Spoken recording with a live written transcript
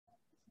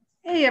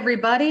Hey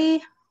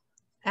everybody,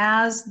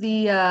 as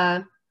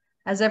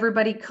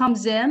everybody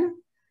comes in,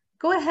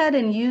 go ahead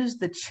and use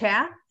the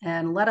chat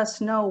and let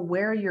us know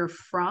where you're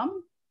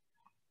from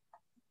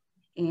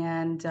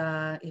and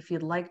if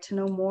you'd like to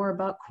know more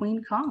about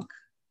Queen Conch.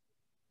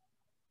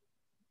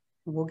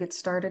 We'll get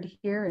started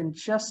here in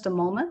just a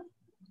moment.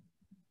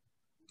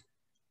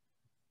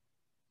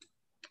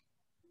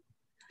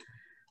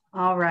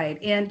 All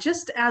right, and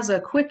just as a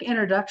quick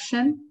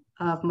introduction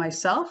of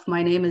myself,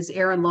 my name is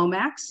Erin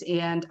Lomax,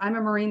 and I'm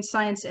a marine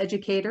science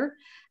educator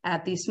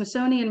at the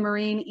Smithsonian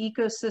Marine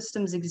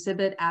Ecosystems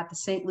exhibit at the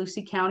St.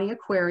 Lucie County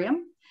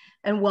Aquarium.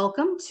 And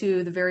welcome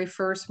to the very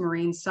first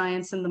Marine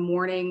Science in the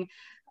Morning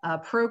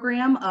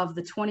program of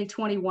the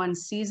 2021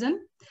 season.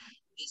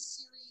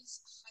 This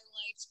series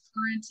highlights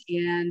current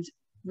and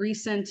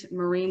recent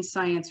marine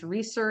science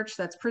research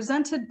that's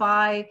presented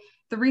by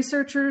the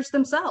researchers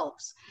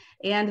themselves.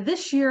 And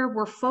this year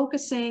we're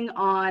focusing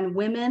on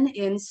women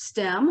in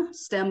STEM.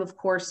 STEM, of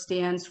course,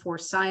 stands for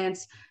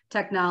science,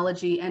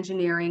 technology,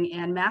 engineering,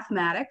 and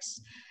mathematics.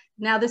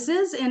 Now, this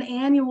is an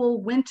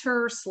annual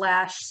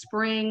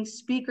winter/spring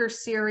speaker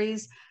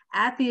series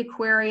at the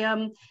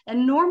aquarium.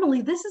 And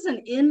normally this is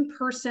an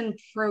in-person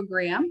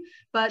program,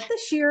 but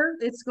this year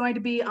it's going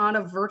to be on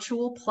a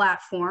virtual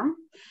platform.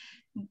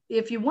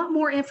 If you want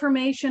more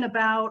information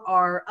about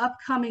our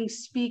upcoming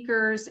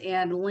speakers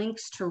and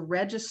links to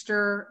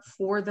register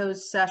for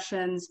those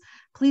sessions,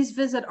 please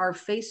visit our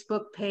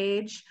Facebook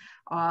page.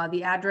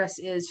 The address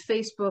is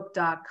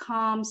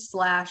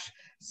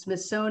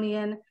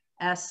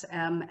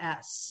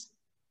facebook.com/SmithsonianSMS.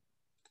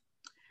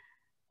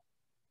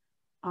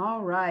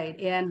 All right,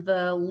 and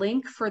the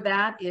link for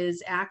that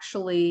is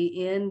actually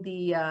in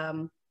the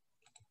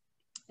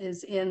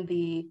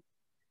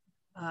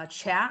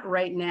chat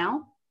right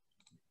now.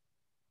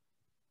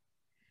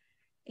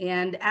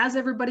 And as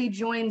everybody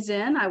joins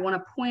in, I want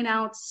to point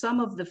out some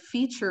of the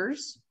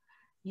features.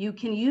 You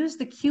can use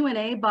the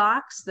Q&A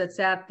box that's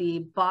at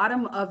the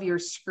bottom of your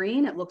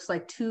screen. It looks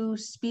like two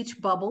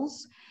speech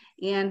bubbles,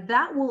 and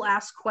that will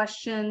ask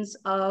questions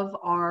of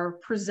our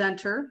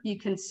presenter. You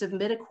can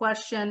submit a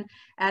question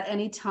at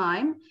any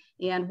time,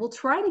 and we'll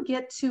try to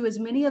get to as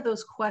many of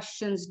those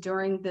questions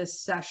during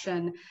this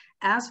session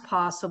as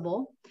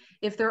possible.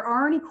 If there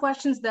are any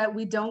questions that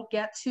we don't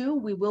get to,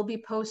 we will be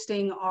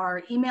posting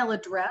our email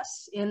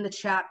address in the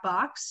chat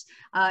box,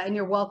 and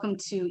you're welcome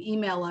to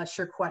email us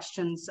your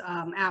questions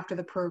after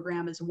the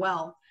program as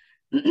well.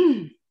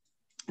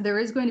 There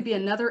is going to be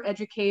another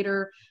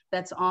educator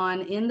that's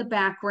on in the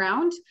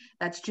background.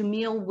 That's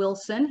Jameel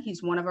Wilson.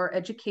 He's one of our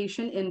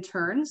education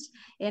interns,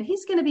 and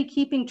he's going to be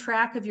keeping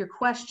track of your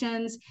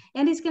questions,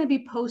 and he's going to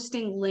be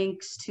posting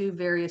links to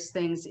various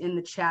things in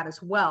the chat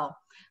as well.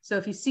 So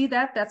if you see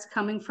that, that's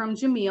coming from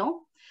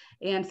Jameel.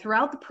 And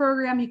throughout the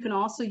program, you can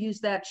also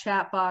use that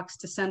chat box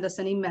to send us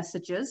any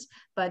messages.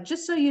 But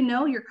just so you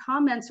know, your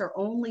comments are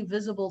only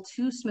visible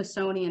to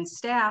Smithsonian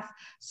staff.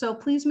 So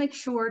please make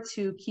sure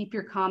to keep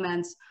your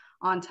comments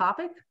on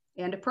topic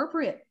and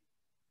appropriate.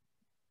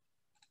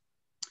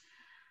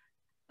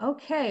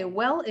 Okay,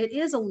 well, it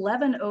is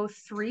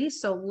 11:03,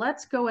 so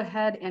let's go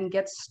ahead and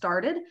get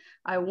started.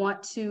 I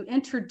want to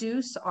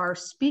introduce our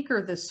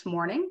speaker this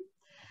morning.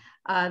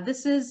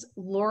 This is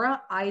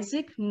Laura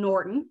Issac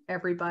Norton,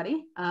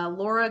 everybody.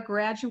 Laura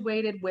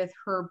graduated with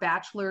her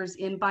bachelor's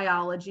in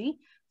biology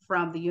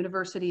from the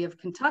University of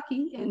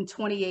Kentucky in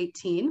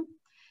 2018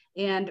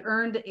 and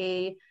earned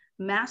a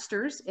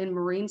master's in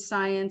marine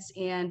science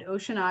and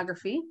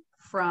oceanography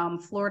from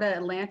Florida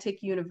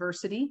Atlantic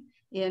University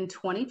in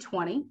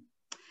 2020.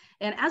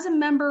 And as a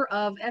member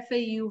of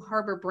FAU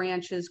Harbor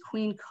Branch's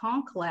Queen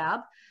Conch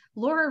Lab,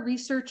 Laura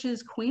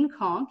researches Queen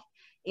Conch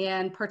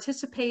and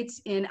participates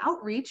in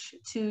outreach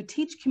to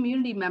teach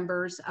community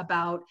members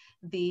about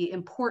the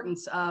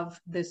importance of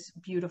this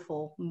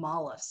beautiful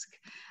mollusk.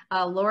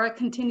 Laura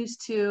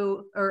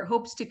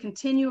hopes to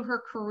continue her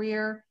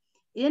career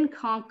in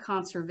conch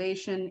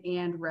conservation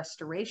and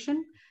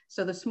restoration.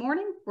 So this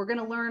morning, we're going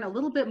to learn a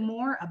little bit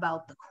more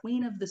about the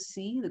queen of the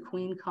sea, the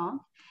Queen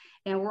Conch,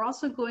 and we're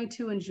also going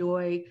to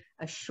enjoy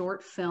a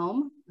short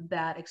film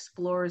that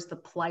explores the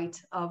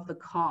plight of the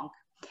conch.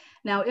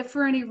 Now, if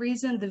for any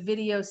reason the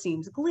video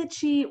seems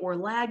glitchy or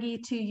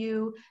laggy to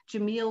you,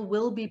 Jameel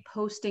will be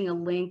posting a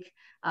link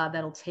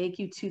that'll take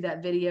you to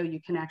that video. You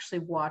can actually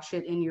watch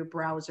it in your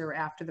browser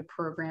after the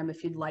program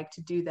if you'd like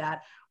to do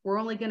that. We're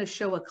only going to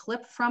show a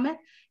clip from it,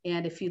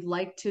 and if you'd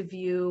like to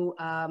view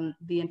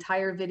the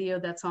entire video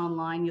that's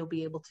online, you'll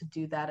be able to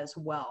do that as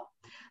well.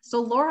 So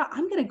Laura,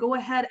 I'm going to go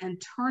ahead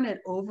and turn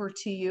it over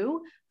to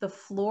you. The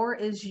floor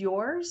is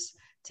yours.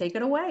 Take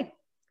it away.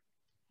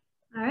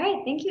 All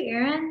right, thank you,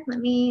 Erin.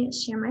 Let me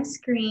share my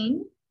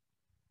screen.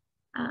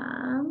 Okay.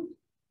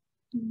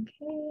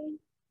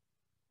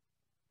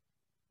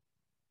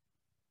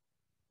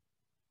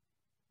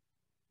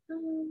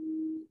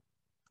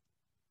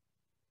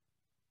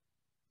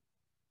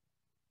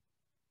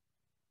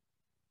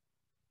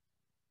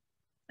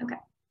 Okay,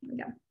 here we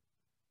go.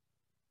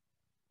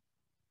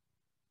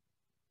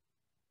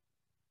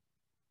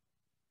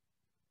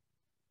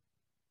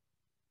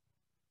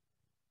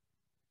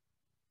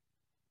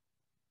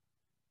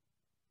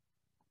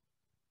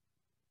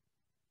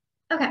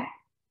 Okay,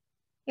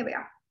 here we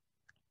are.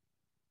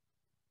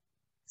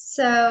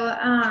 So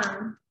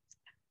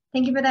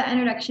thank you for that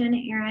introduction,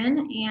 Erin,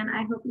 and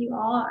I hope you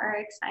all are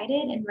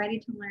excited and ready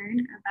to learn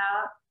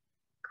about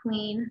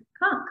Queen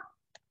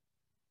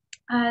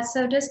Conch.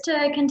 So just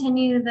to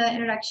continue the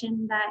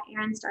introduction that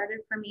Erin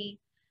started for me,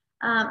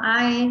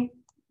 I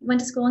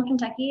went to school in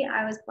Kentucky.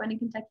 I was born in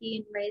Kentucky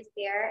and raised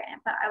there,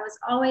 but I was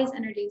always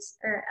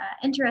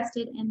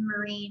interested in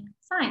marine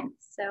science.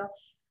 So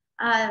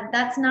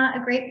that's not a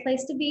great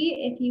place to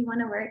be if you want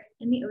to work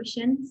in the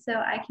ocean. So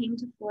I came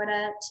to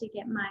Florida to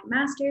get my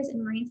master's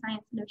in Marine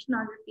Science and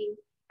Oceanography.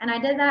 And I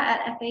did that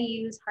at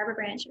FAU's Harbor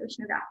Branch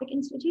Oceanographic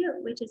Institute,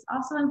 which is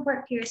also in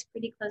Fort Pierce,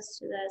 pretty close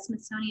to the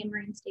Smithsonian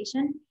Marine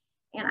Station.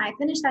 And I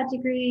finished that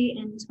degree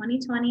in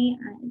 2020,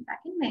 back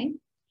in May.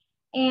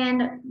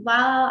 And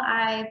while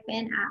I've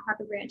been at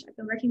Harbor Branch, I've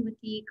been working with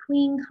the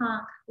Queen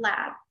Conch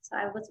Lab. So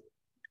I was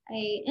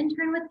an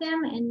intern with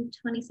them in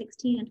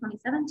 2016 and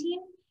 2017.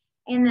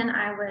 And then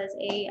I was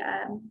a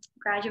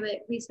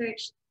graduate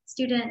research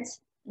student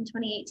in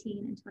 2018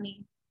 and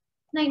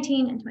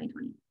 2019 and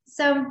 2020.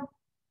 So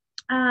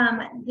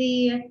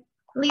the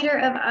leader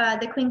of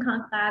the Queen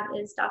Conch Lab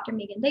is Dr.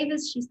 Megan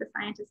Davis. She's the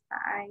scientist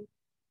that I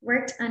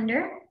worked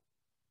under.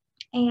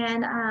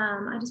 And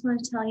I just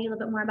wanted to tell you a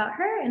little bit more about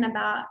her and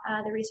about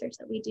the research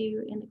that we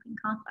do in the Queen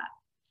Conch Lab.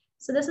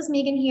 So this is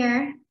Megan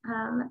here.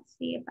 Let's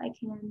see if I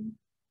can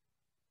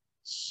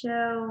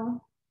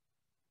show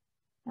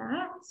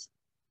that.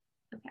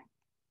 Okay,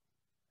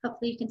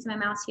 hopefully you can see my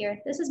mouse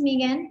here. This is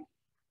Megan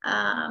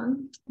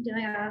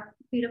doing a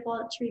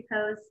beautiful tree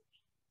pose.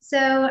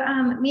 So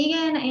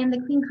Megan and the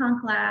Queen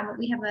Conch Lab,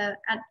 we have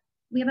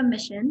a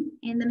mission,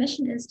 and the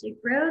mission is to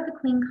grow the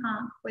Queen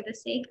Conch for the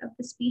sake of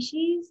the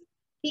species,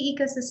 the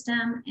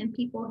ecosystem, and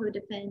people who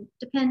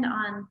depend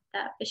on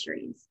that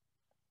fisheries.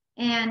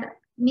 And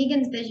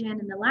Megan's vision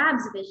and the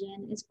lab's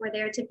vision is for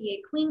there to be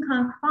a Queen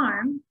Conch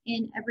farm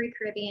in every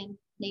Caribbean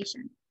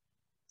nation.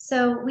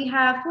 So we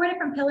have 4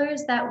 different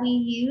pillars that we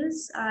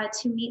use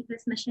to meet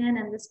this mission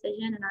and this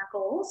vision and our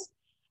goals.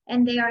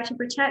 And they are to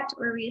protect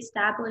or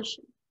reestablish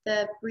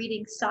the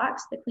breeding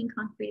stocks, the Queen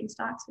Conch breeding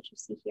stocks, which you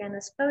see here in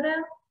this photo.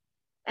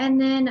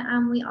 And then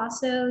we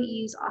also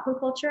use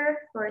aquaculture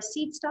for a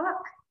seed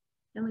stock.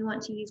 And we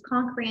want to use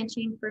conch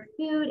branching for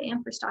food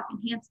and for stock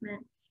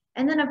enhancement.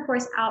 And then of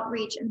course,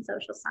 outreach and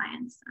social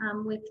science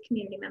with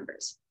community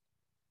members.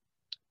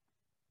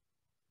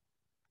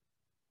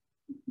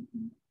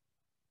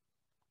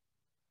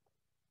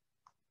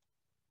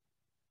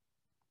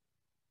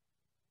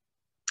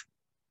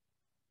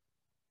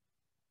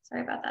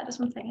 Sorry about that, just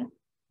one second.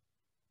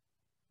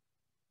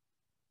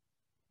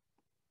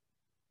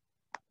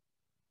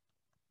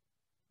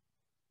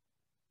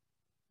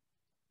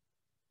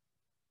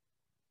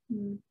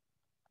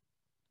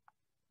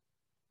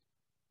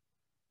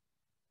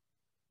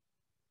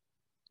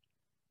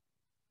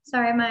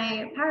 Sorry,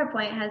 my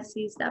PowerPoint has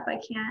seized up. I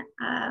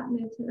can't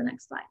move to the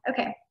next slide.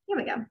 Okay, here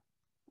we go.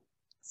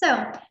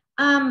 So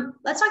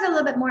let's talk a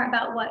little bit more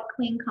about what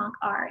Queen Conch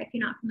are, if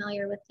you're not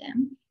familiar with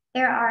them.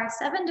 There are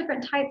 7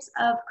 different types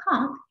of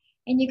conch,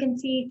 and you can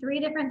see 3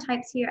 different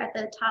types here at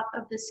the top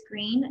of the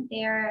screen.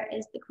 There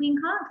is the Queen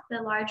Conch,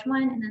 the large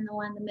one, and then the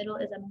one in the middle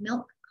is a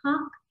milk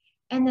conch,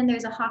 and then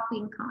there's a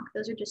hawkwing conch.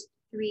 Those are just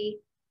 3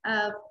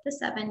 of the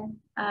 7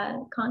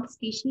 conch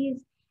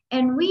species.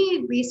 And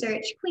we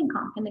research Queen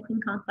Conch in the Queen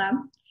Conch Lab.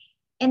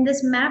 And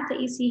this map that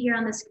you see here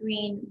on the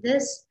screen,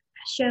 this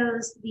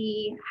shows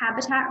the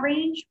habitat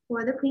range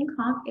for the Queen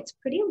Conch. It's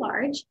pretty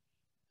large.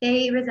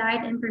 They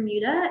reside in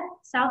Bermuda,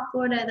 South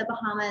Florida, the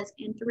Bahamas,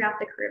 and throughout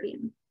the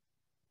Caribbean.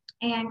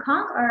 And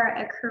conch are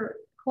a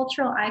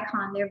cultural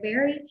icon. They're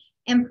very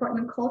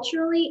important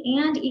culturally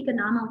and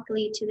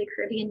economically to the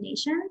Caribbean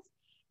nations.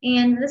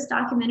 And this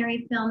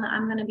documentary film that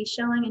I'm going to be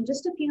showing in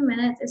just a few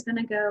minutes is going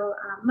to go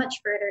much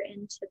further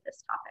into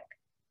this topic.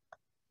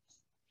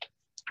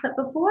 But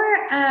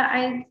before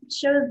I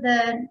show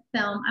the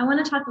film, I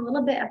want to talk a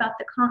little bit about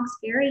the conch's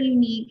very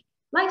unique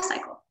life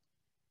cycle.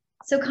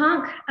 So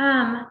conch,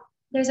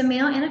 there's a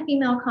male and a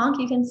female conch.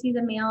 You can see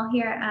the male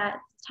here at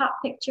the top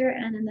picture,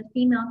 and then the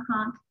female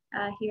conch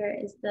here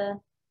is the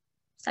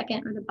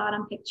second or the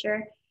bottom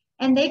picture.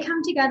 And they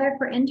come together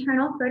for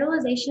internal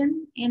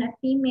fertilization, and a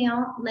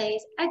female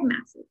lays egg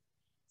masses.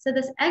 So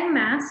this egg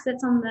mass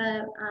sits on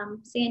the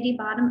sandy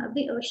bottom of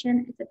the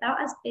ocean. It's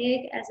about as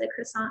big as a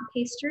croissant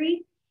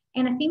pastry,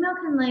 and a female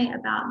can lay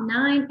about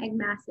 9 egg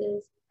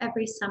masses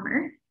every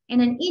summer.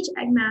 And in each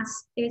egg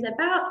mass, there's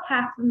about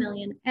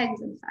 500,000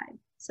 eggs inside.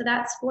 So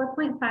that's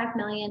 4.5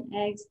 million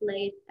eggs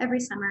laid every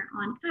summer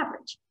on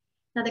average.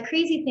 Now the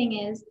crazy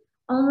thing is,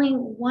 only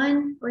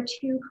 1 or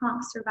 2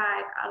 conchs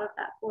survive out of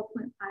that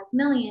 4.5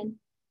 million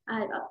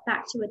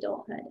back to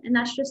adulthood. And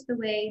that's just the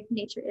way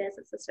nature is.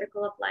 It's a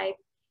circle of life.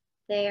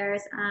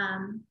 There's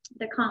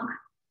the conch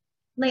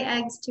lay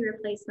eggs to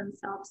replace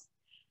themselves.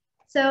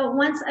 So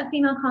once a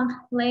female conch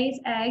lays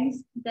eggs,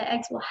 the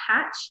eggs will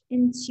hatch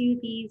into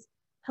these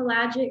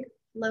pelagic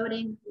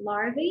floating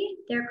larvae.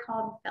 They're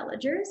called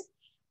vellagers.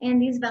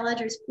 And these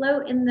veligers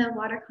float in the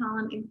water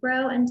column and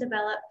grow and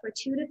develop for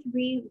 2 to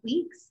 3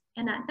 weeks.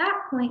 And at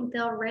that point,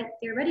 they're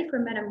ready for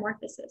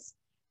metamorphosis.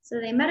 So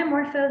they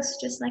metamorphose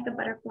just like a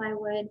butterfly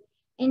would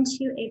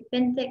into a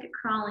benthic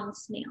crawling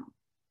snail.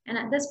 And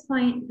at this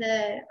point,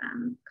 the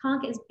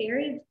conch is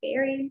very,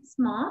 very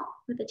small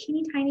with a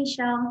teeny tiny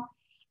shell,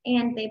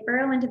 and they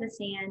burrow into the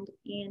sand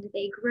and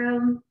they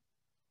grow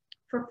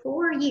for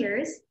 4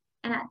 years.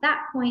 And at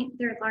that point,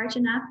 they're large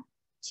enough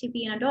to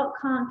be an adult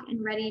conch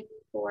and ready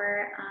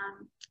for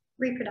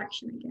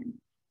reproduction again.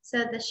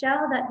 So the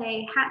shell that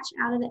they hatch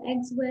out of the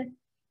eggs with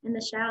and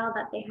the shell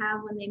that they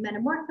have when they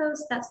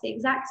metamorphose, that's the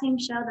exact same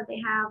shell that they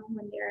have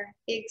when they're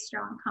big,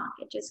 strong conch.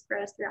 It just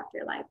grows throughout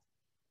their life.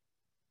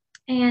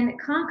 And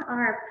conch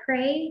are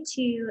prey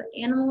to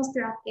animals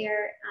throughout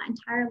their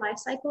entire life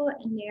cycle,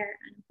 and they're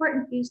an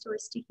important food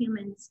source to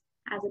humans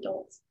as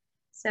adults.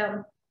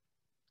 So,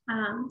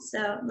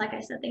 like I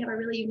said, they have a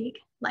really unique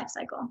life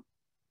cycle.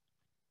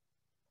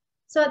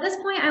 So at this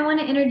point, I want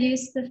to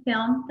introduce the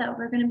film that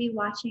we're going to be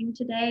watching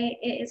today.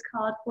 It is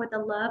called For the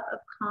Love of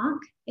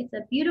Conch. It's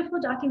a beautiful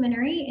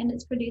documentary, and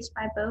it's produced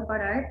by Beau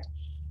Bardart.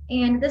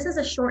 And this is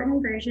a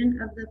shortened version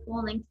of the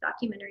full-length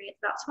documentary. It's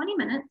about 20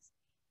 minutes.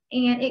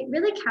 And it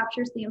really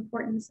captures the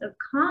importance of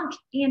conch,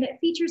 and it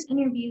features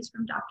interviews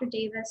from Dr.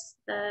 Davis,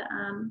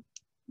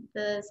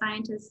 the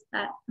scientist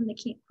from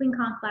the Queen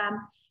Conch Lab.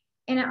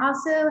 And it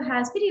also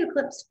has video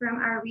clips from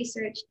our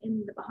research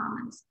in the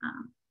Bahamas.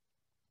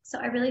 So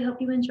I really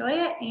hope you enjoy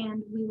it,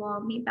 and we will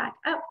meet back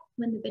up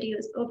when the video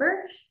is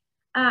over.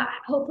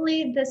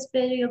 Hopefully this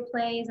video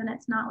plays and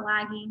it's not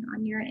lagging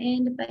on your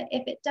end, but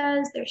if it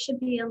does, there should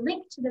be a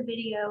link to the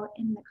video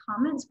in the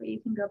comments where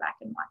you can go back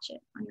and watch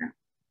it on your own.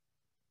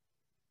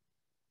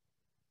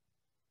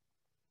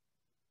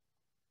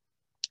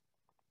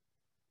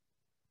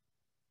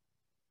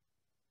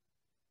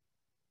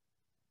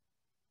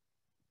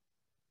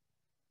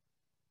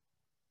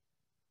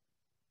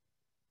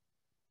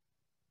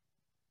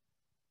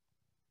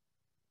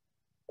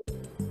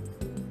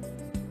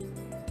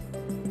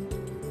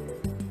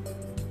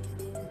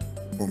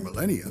 For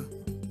millennia,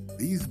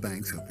 these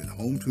banks have been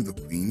home to the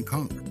Queen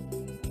Conch.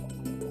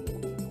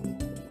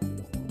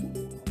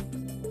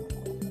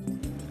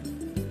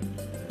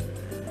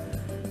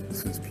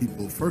 Since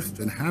people first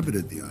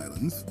inhabited the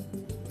islands,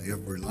 they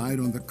have relied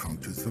on the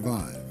conch to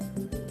survive.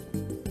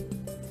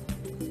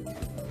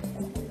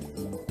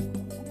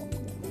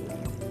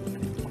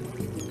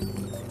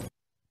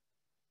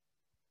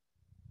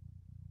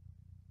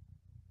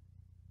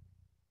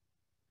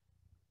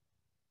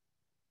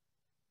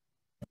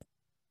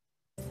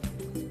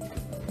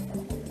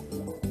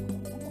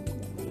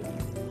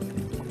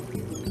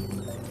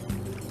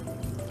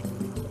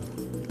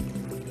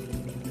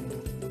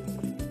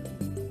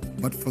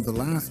 But for the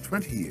last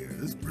 20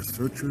 years,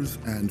 researchers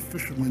and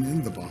fishermen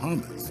in the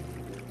Bahamas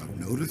have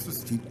noticed a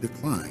steep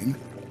decline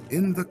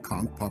in the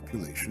conch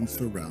population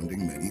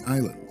surrounding many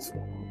islands.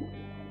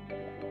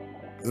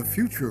 The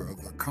future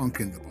of the conch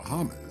in the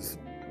Bahamas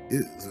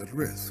is at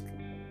risk.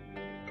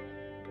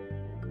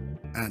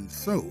 And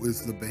so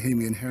is the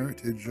Bahamian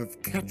heritage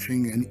of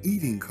catching and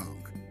eating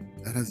conch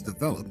that has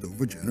developed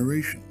over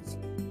generations.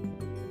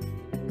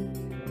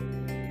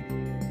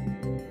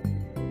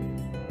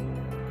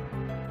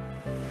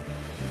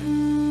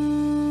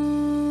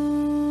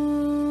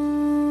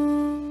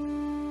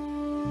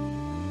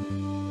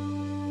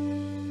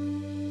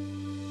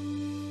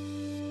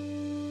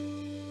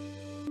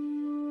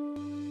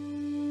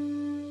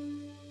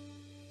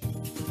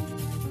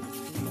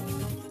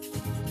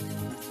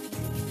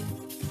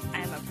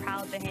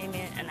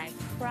 Bahamian, and I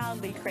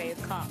proudly crave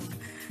conch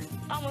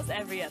almost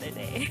every other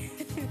day.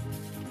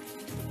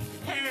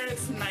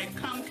 Here's my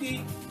conch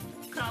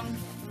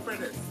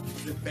fritters,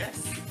 the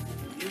best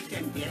you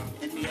can get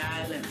in the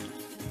island.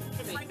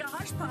 It's like a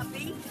hush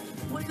puppy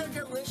with a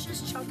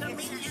delicious chunk of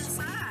meat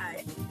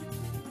inside.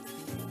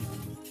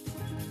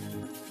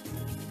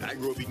 I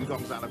grew up eating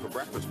conch salad for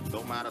breakfast.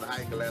 No matter the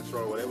high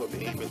cholesterol or whatever,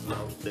 Bahamians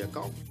love their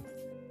conch.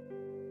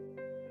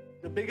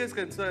 The biggest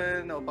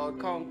concern about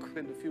conch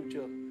in the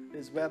future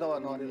is whether or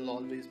not it'll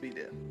always be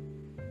there.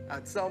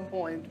 At some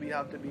point, we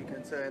have to be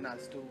concerned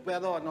as to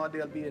whether or not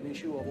there'll be an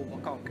issue of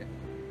overconching.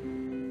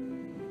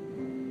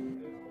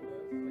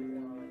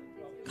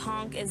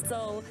 Conch is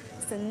so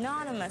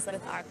synonymous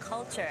with our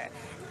culture.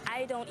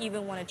 I don't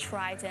even want to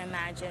try to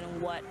imagine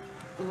what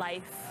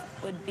life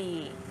would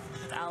be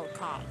without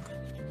conch.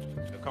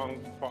 The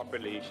conch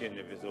population,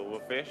 if it's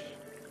overfished,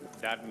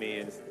 that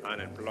means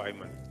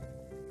unemployment.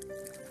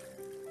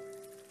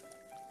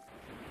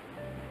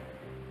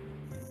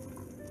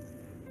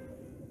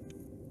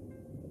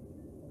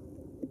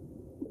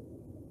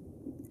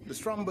 The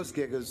Strombus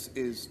gigas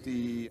is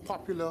the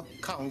popular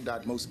conch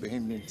that most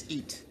Bahamians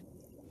eat.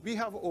 We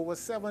have over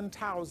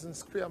 7,000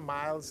 square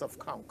miles of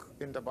conch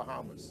in the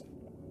Bahamas.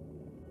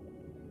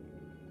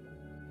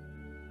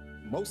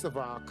 Most of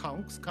our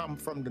conchs come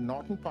from the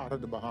northern part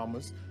of the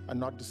Bahamas and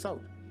not the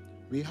south.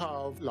 We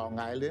have Long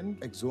Island,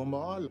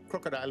 Exuma,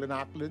 Crooked Island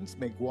Uplands,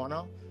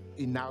 Maguana,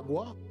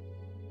 Inagua.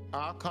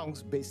 Our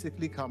conchs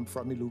basically come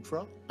from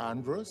Eleuthera,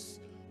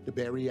 Andros, the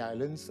Berry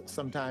Islands,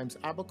 sometimes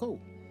Abaco.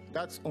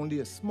 That's only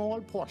a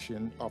small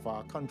portion of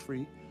our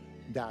country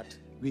that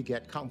we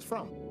get conchs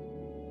from.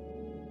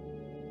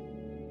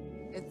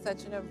 It's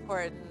such an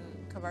important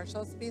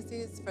commercial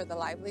species for the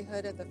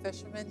livelihood of the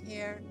fishermen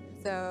here.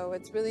 So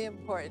it's really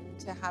important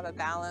to have a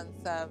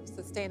balance of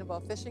sustainable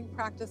fishing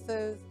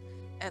practices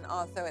and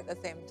also at the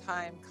same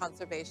time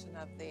conservation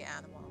of the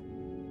animal.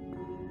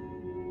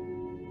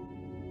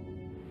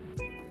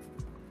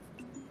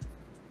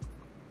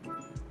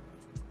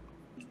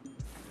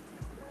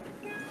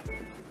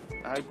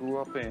 I grew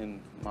up in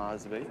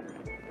Mars Bay.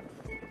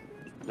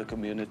 The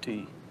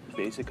community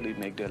basically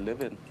make their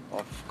living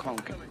off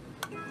conch.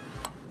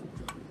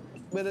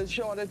 With a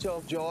shortage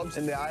of jobs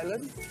in the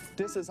island,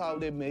 this is how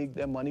they make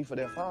their money for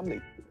their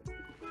family.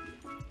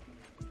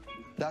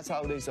 That's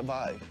how they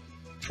survive,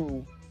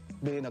 through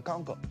being a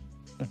concher.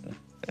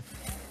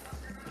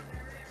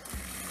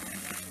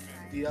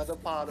 The other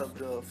part of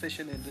the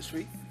fishing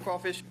industry,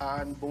 crawfish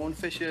and bone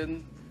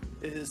fishing,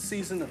 is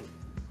seasonal.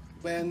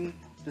 When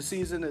the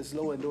season is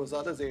low in those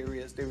other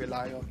areas, they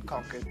rely on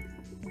conching.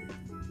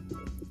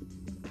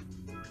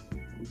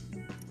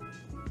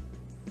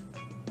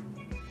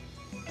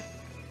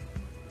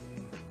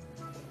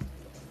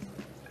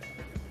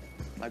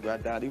 My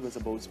granddaddy was a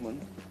boatsman,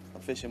 a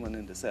fisherman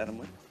in the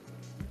settlement.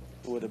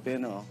 It would have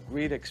been a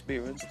great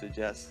experience to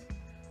just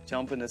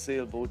jump in a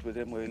sailboat with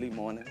him early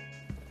morning,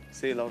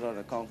 sail out on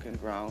a conching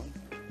ground,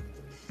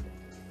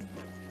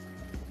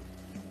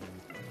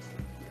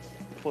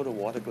 put a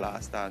water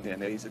glass down there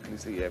and basically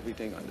see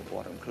everything on the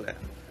bottom clear.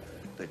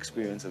 The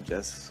experience of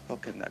just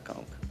hooking that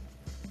conch.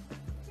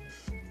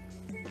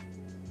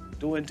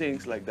 Doing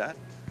things like that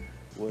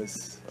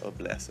was a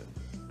blessing.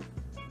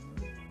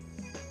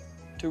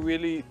 To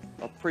really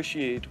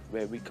appreciate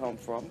where we come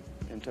from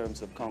in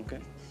terms of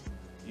conching,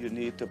 you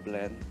need to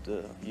blend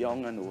the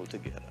young and old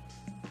together.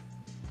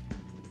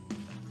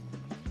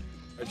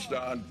 I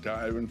started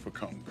diving for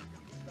conch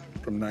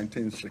from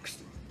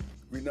 1960.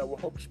 We never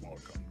hooked small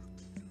conch.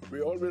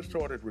 We always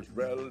thought it was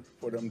well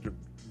for them to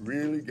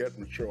really get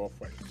mature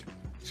fights.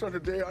 So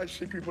today I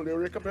see people, they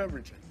rake up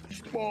everything,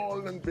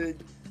 small and big,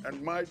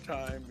 and my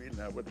time, we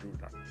never do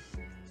that.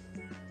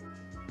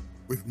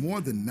 With more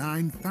than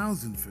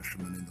 9,000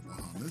 fishermen in the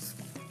Bahamas,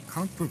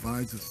 conch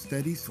provides a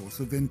steady source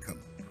of income.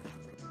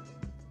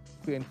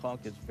 Queen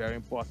Conch is very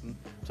important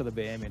to the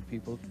Bahamian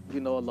people. We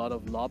know a lot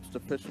of lobster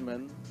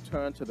fishermen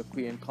turn to the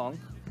Queen Conch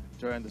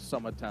during the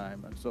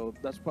summertime, and so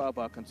that's part of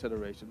our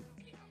consideration.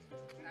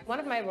 One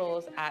of my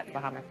roles at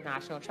Bahamas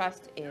National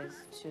Trust is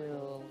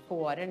to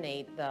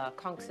coordinate the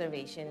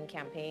conservation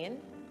campaign.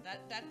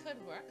 That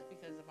could work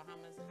because the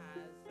Bahamas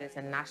has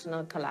a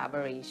national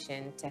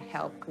collaboration to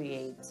help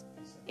create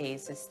a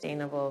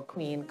sustainable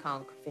Queen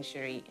Conch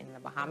fishery in the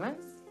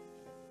Bahamas.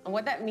 And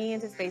what that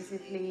means is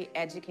basically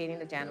educating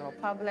the general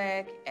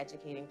public,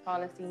 educating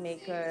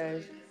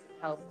policymakers,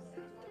 help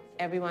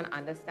everyone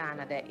understand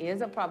that there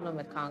is a problem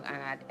with conch and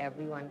that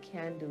everyone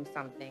can do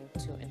something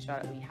to ensure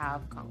that we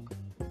have conch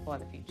for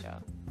the future.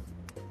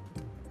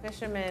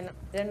 Fishermen,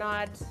 they're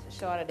not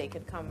sure that they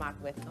could come back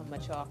with a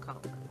mature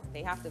conch.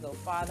 They have to go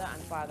farther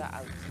and farther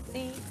out to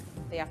sea.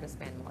 They have to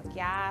spend more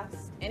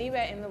gas.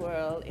 Anywhere in the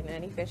world, in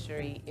any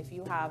fishery, if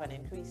you have an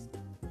increased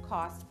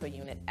cost per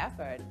unit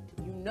effort,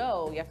 you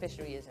know your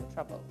fishery is in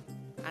trouble.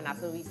 And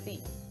that's what we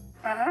see.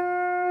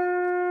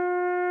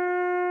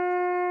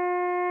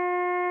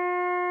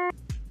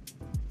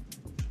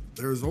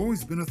 There has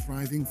always been a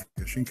thriving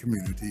fishing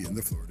community in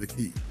the Florida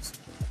Keys.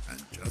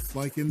 And just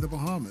like in the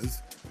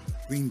Bahamas, the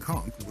Queen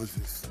Conch was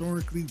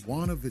historically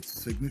one of its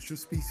signature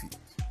species.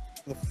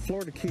 The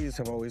Florida Keys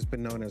have always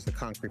been known as the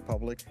Conch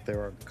Republic.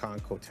 There are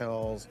conch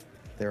hotels,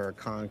 there are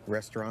conch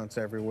restaurants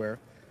everywhere.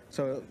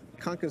 So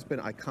conch has been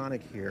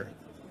iconic here.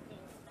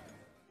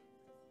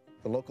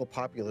 The local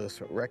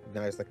populace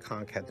recognized that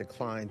conch had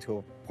declined to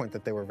a point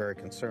that they were very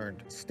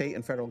concerned. State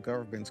and federal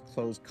governments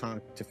closed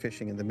conch to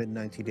fishing in the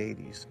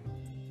mid-1980s.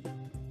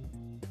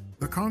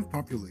 The conch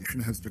population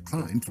has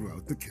declined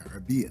throughout the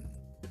Caribbean.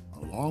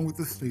 Along with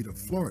the state of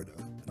Florida,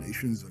 the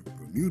nations of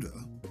Bermuda,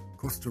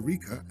 Costa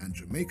Rica, and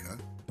Jamaica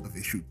have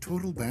issued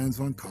total bans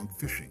on conch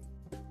fishing.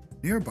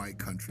 Nearby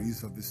countries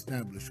have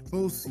established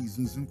closed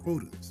seasons and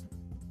quotas,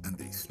 and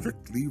they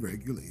strictly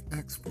regulate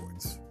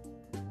exports.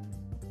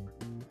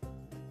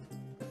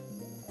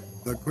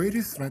 The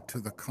greatest threat to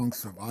the conch's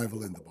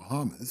survival in the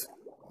Bahamas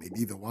may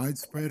be the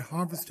widespread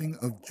harvesting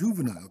of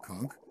juvenile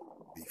conch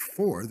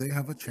before they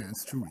have a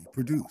chance to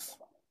reproduce.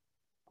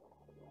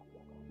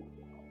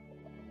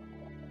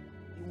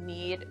 You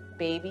need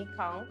baby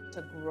conch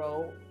to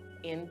grow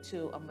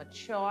into a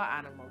mature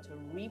animal to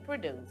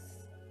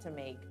reproduce to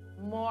make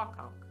more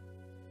conch.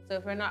 So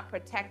if we're not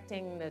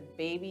protecting the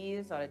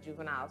babies or the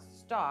juvenile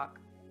stock,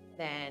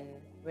 then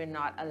we're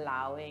not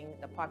allowing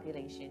the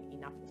population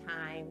enough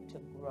time to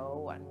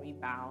grow and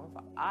rebound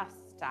for us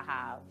to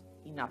have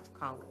enough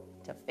conch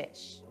to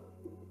fish.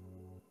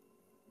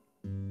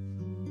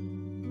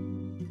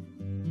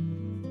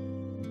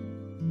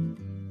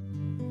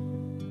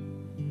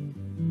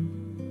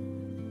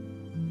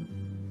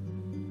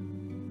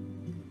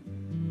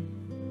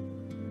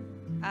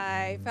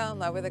 I fell in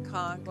love with the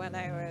conch when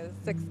I was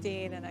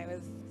 16 and I was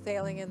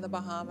sailing in the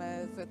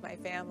Bahamas with my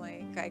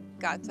family. I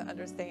got to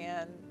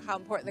understand how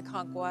important the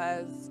conch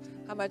was,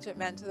 how much it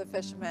meant to the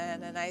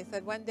fishermen, and I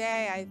said one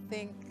day I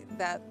think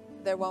that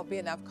there won't be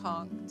enough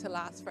conch to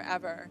last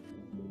forever.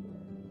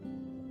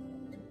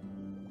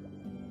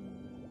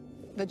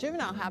 The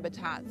juvenile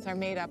habitats are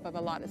made up of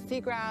a lot of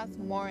seagrass,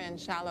 more in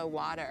shallow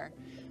water,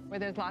 where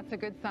there's lots of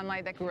good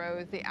sunlight that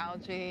grows the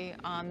algae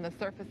on the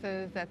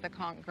surfaces that the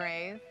conch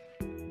graze.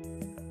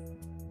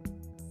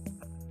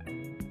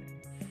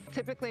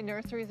 Typically,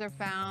 nurseries are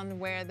found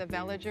where the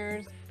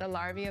veligers, the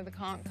larvae of the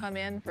conch, come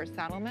in for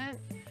settlement.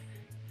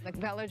 The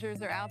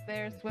veligers are out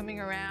there swimming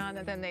around,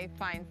 and then they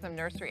find some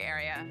nursery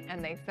area,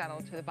 and they settle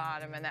to the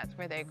bottom, and that's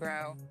where they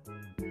grow.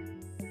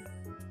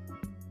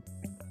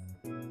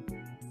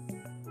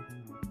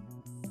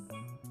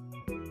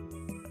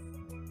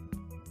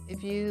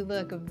 If you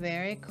look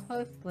very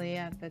closely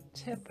at the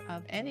tip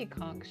of any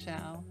conch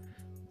shell,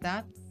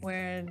 that's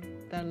where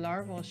the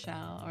larval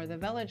shell, or the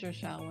veliger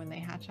shell, when they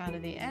hatch out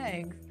of the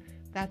eggs,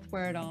 that's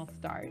where it all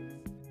starts.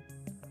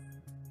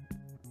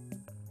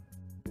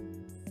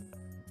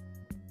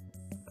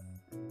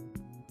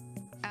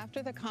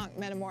 After the conch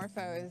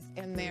metamorphose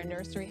in their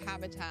nursery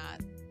habitat,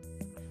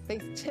 they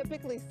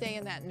typically stay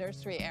in that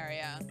nursery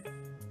area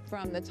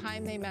from the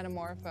time they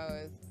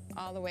metamorphose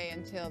all the way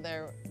until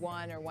they're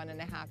 1 or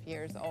 1.5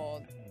 years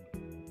old.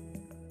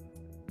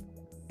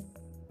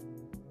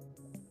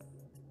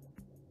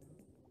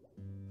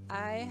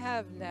 I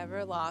have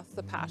never lost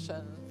the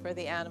passion for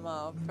the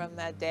animal from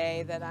that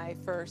day that I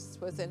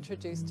first was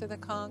introduced to the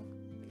conch.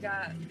 We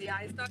got the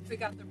eye stalks, we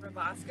got the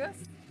proboscis,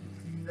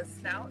 the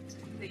snout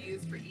they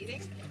use for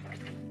eating.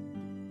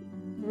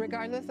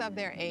 Regardless of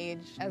their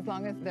age, as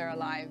long as they're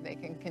alive, they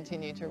can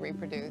continue to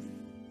reproduce.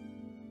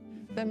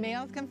 The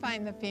males can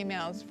find the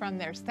females from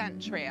their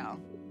scent trail.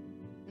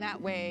 That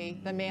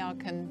way, the male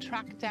can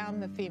track down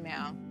the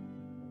female.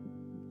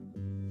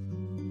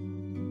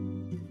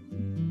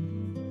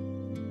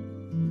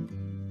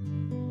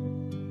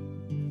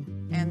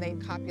 And they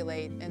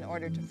copulate in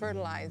order to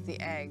fertilize the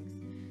eggs.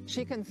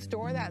 She can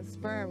store that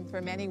sperm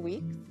for many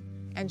weeks,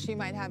 and she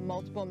might have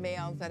multiple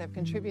males that have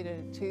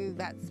contributed to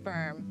that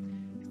sperm.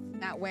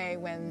 That way,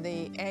 when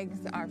the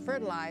eggs are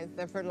fertilized,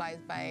 they're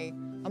fertilized by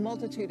a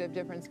multitude of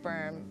different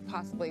sperm,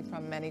 possibly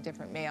from many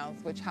different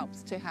males, which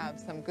helps to have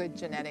some good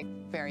genetic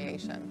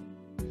variation.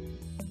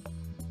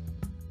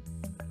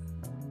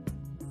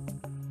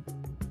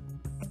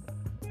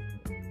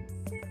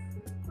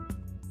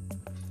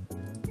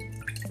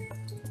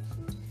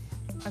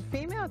 A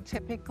female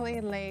typically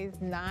lays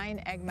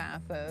 9 egg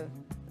masses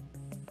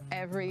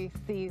every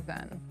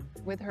season,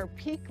 with her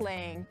peak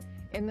laying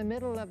in the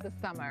middle of the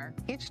summer.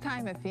 Each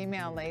time a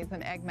female lays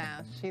an egg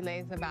mass, she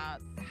lays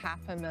about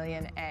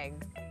 500,000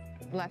 eggs.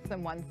 Less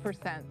than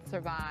 1%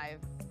 survive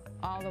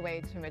all the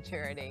way to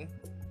maturity.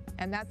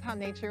 And that's how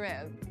nature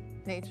is.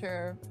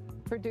 Nature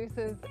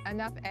produces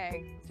enough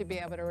eggs to be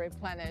able to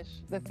replenish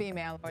the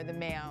female or the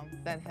male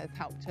that has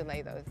helped to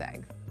lay those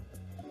eggs.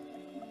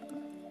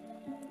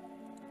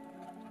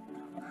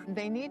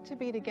 They need to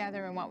be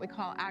together in what we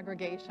call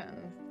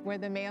aggregations, where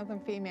the males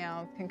and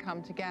females can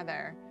come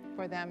together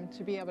for them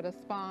to be able to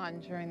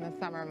spawn during the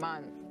summer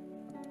months.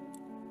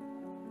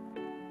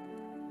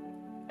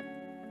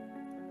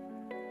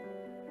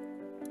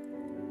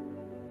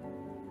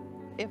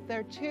 If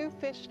they're too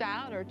fished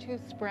out or too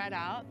spread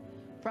out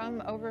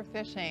from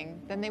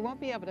overfishing, then they won't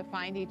be able to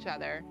find each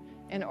other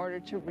in order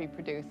to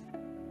reproduce.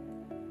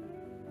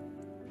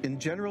 In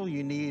general,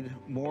 you need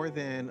more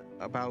than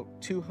about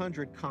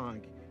 200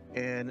 conch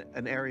in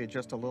an area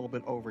just a little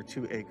bit over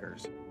 2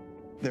 acres.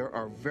 There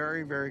are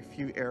very, very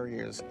few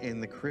areas in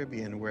the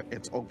Caribbean where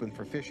it's open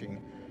for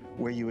fishing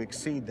where you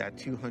exceed that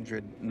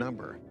 200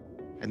 number,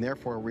 and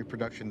therefore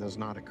reproduction does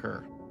not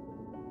occur.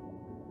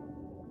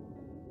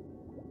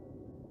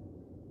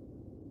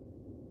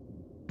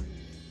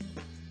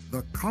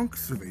 The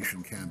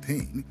Conservation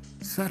Campaign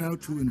set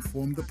out to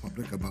inform the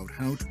public about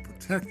how to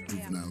protect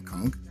juvenile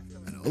conch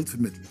and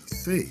ultimately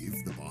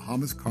save the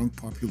Bahamas conch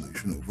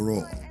population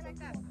overall.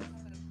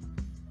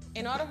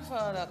 In order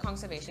for the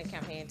Conservation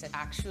Campaign to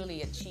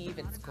actually achieve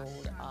its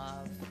goal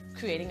of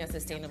creating a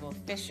sustainable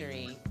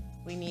fishery,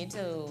 we need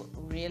to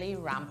really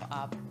ramp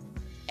up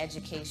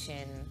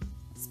education,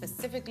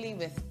 specifically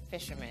with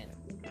fishermen.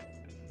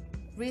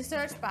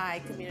 Research by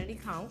Community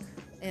Conch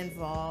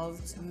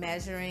involved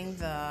measuring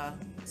the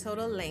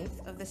total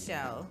length of the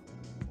shell,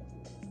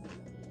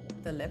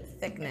 the lip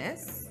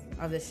thickness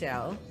of the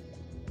shell,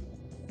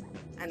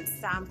 and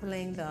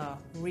sampling the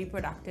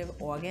reproductive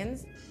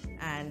organs.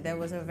 And there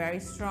was a very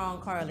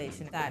strong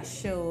correlation that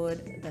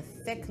showed the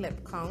thick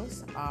lip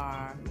conchs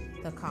are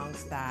the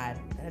conchs that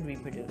had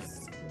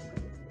reproduced.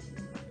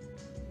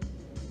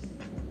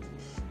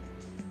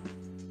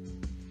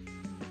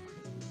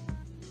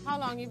 How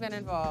long you been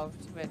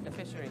involved with the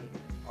fishery?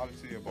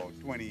 Obviously about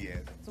 20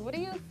 years. So what do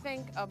you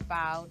think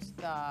about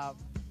the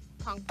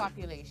conch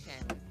population?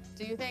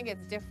 Do you think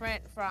it's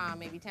different from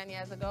maybe 10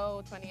 years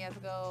ago, 20 years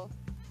ago?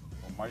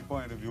 From my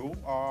point of view,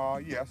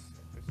 yes,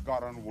 It's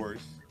gotten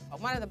worse.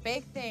 One of the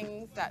big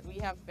things that we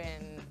have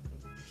been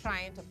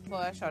trying to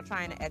push or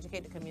trying to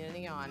educate the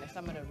community on is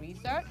some of the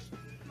research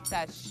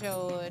that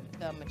showed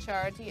the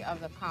maturity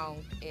of the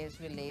conch is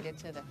related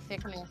to the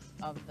thickness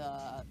of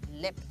the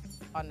lip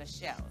on the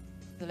shell.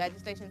 The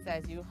legislation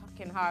says you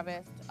can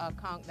harvest a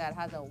conch that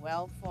has a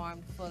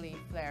well-formed, fully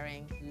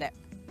flaring lip.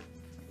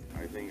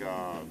 I think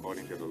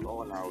according to the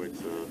law now, it's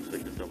a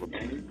thickness of a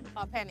penny.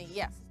 A penny,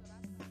 yes.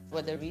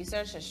 What the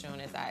research has shown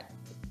is that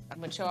a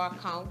mature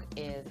conch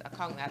is a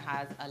conch that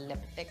has a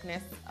lip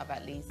thickness of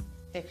at least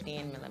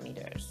 15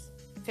 millimeters.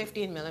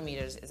 15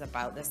 millimeters is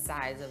about the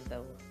size of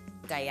the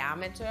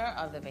diameter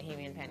of the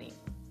Bahamian penny.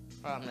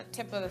 From the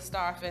tip of the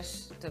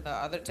starfish to the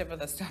other tip of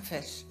the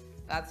starfish,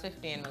 that's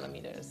 15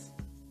 millimeters.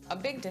 A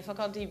big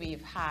difficulty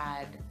we've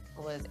had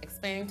was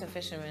explaining to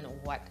fishermen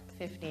what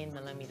 15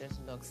 millimeters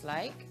looks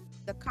like.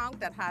 The conch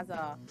that has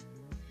a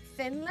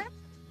thin lip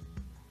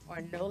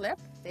or no lip,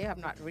 they have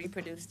not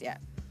reproduced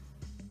yet.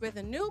 With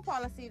the new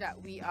policy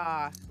that we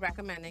are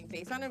recommending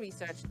based on the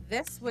research,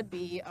 this would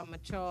be a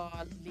mature,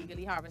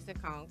 legally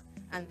harvested conch,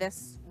 and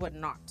this would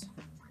not.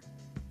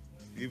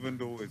 Even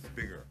though it's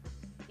bigger.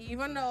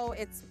 Even though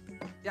it's,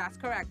 that's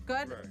correct,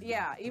 good? Right.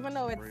 Yeah, even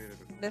though it's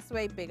this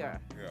way bigger.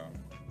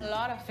 Yeah. A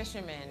lot of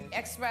fishermen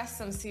expressed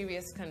some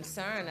serious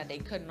concern that they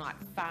could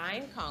not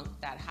find conch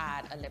that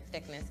had a lip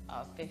thickness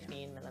of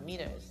 15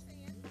 millimeters.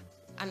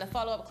 And the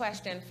follow-up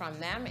question from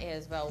them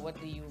is, well,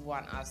 what do you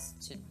want us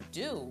to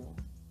do?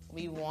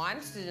 We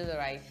want to do the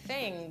right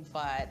thing,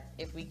 but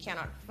if we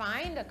cannot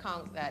find a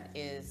conch that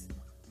is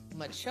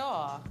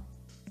mature,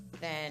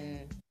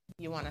 then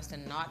you want us to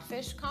not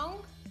fish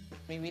conch?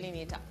 We really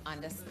need to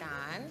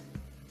understand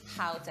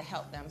how to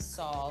help them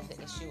solve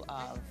the issue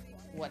of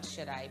what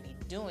should I be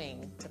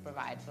doing to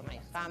provide for my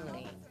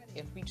family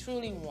if we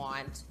truly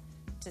want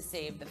to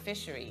save the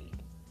fishery.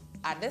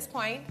 At this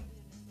point,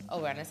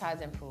 awareness has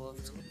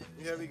improved.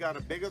 Here we got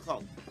a bigger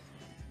conch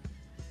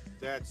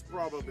that's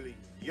probably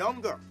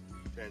younger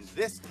than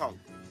this conch.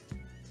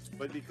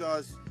 But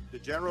because the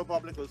general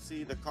public will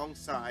see the conch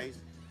size,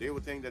 they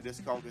will think that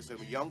this conch is a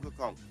younger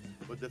conch.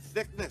 But the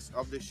thickness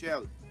of the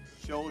shell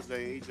shows the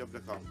age of the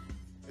conch.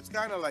 It's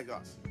kind of like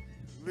us.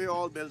 We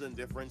all build in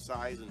different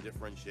size and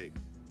different shape.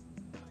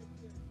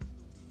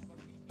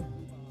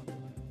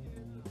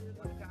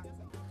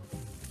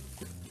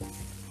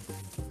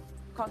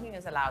 Conching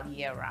is allowed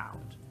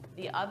year-round.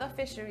 The other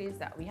fisheries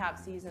that we have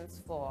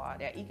seasons for,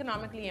 they're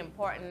economically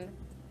important,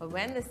 but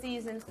when the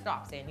season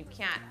stops and you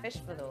can't fish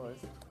for those,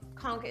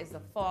 conch is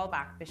the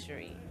fallback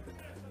fishery.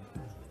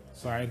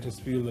 Scientists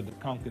feel that the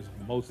conch is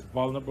most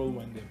vulnerable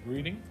when they're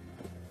breeding.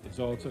 It's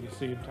also the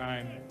same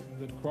time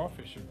that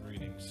crawfish are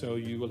breeding. So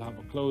you will have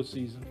a closed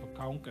season for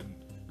conch and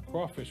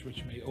crawfish,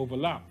 which may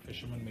overlap.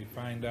 Fishermen may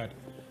find that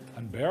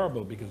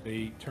unbearable because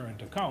they turn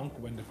to conch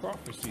when the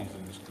crawfish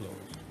season is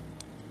closed.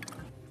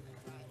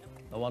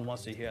 No one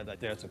wants to hear that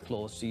there's a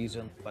closed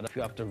season, but if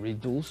you have to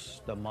reduce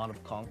the amount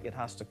of conch, it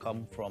has to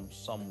come from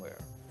somewhere.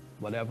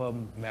 Whatever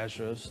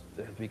measures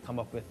that we come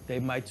up with, they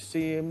might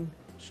seem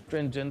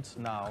stringent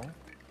now,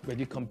 but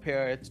you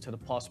compare it to the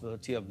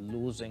possibility of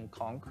losing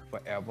conch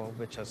forever,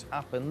 which has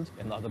happened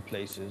in other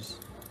places,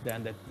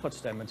 then that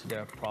puts them into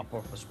their proper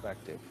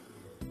perspective.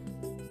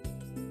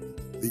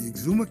 The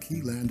Exuma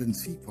Key Land and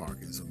Sea Park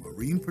is a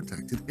marine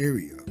protected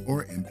area,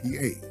 or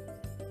MPA.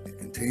 It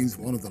contains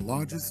one of the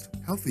largest,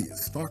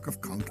 healthiest stock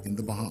of conch in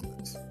the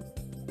Bahamas.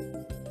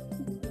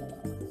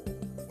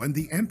 When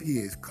the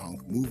MPA's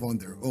conch move on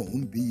their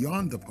own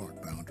beyond the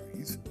park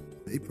boundaries,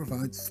 they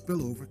provide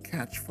spillover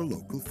catch for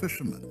local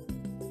fishermen.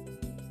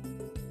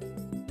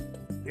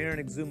 Here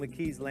in Exuma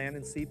Keys Land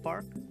and Sea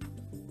Park,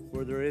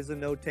 where there is a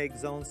no-take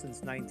zone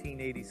since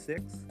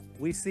 1986,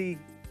 we see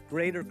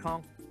greater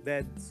conch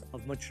beds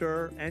of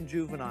mature and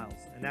juveniles,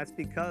 and that's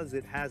because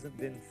it hasn't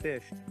been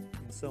fished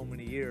in so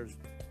many years.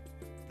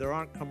 There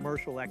aren't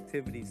commercial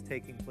activities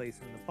taking place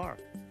in the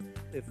park.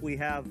 If we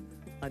have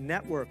a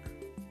network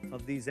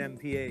of these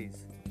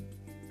MPAs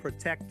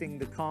protecting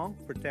the conch,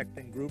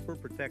 protecting grouper,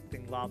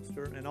 protecting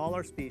lobster, and all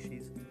our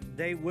species,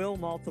 they will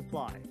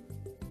multiply,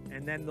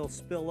 and then they'll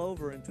spill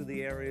over into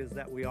the areas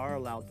that we are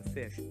allowed to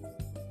fish.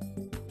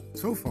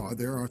 So far,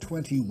 there are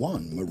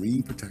 21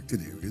 marine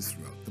protected areas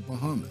throughout the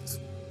Bahamas,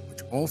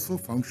 which also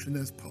function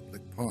as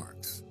public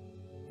parks.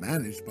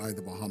 Managed by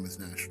the Bahamas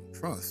National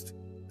Trust,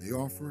 they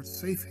offer a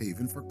safe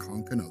haven for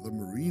conch and other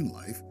marine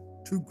life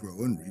to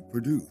grow and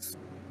reproduce.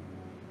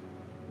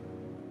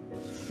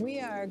 We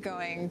are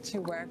going to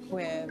work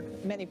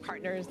with many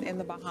partners in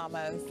the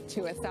Bahamas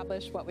to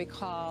establish what we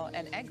call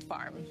an egg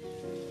farm.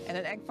 And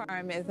an egg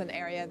farm is an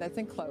area that's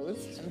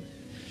enclosed,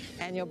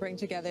 and you'll bring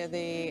together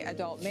the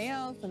adult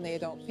males and the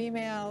adult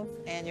females,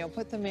 and you'll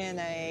put them in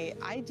an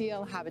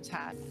ideal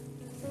habitat.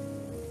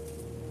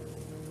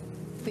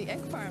 The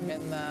egg farm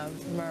in the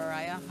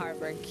Maria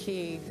Harbor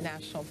Key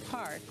National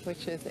Park,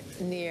 which is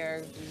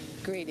near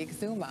Great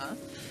Exuma,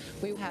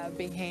 we have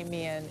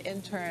Bahamian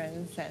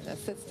interns and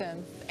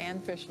assistants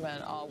and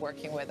fishermen all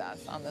working with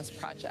us on this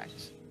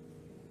project.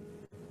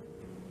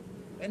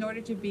 In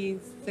order to be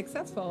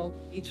successful,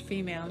 each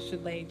female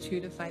should lay 2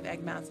 to 5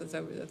 egg masses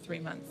over the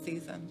 3-month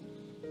season.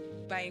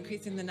 By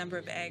increasing the number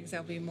of eggs,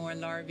 there'll be more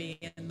larvae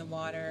in the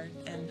water,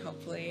 and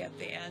hopefully at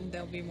the end,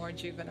 there'll be more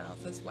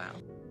juveniles as well.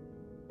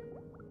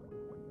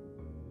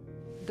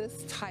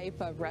 This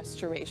type of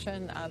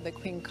restoration of the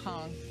Queen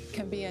Conch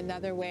can be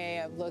another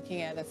way of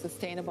looking at a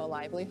sustainable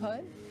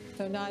livelihood.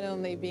 So not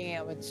only being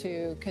able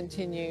to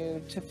continue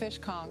to fish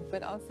conch,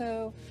 but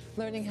also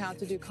learning how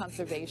to do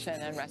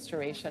conservation and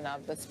restoration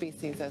of the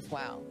species as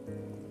well.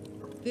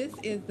 This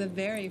is the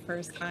very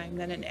first time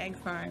that an egg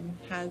farm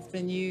has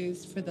been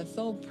used for the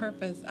sole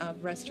purpose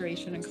of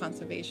restoration and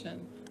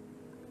conservation.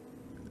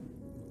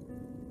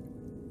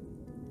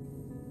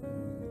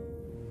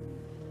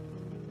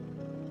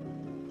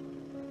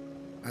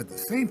 At the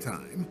same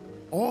time,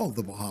 all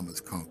the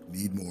Bahamas conch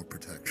need more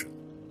protection.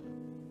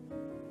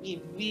 We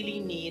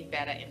really need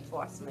better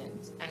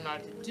enforcement. And in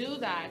order to do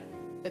that,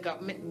 the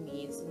government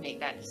needs to make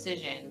that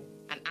decision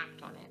and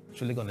act on it.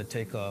 It's really going to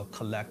take a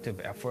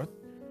collective effort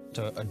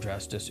to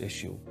address this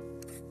issue.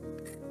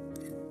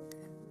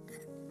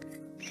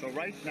 So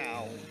right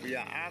now, we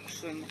are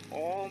asking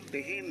all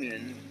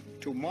Bahamians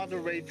to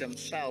moderate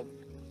themselves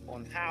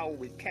on how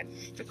we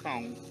catch the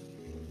conch,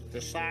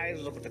 the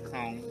size of the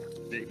conch,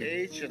 the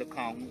age of the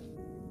conch.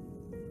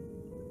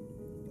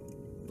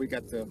 We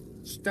got to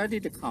study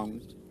the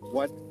conch,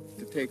 what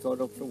to take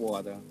out of the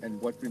water and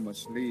what we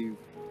must leave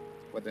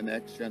for the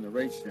next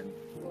generation,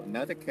 for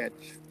another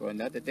catch, for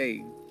another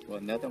day, for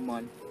another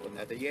month, for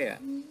another year.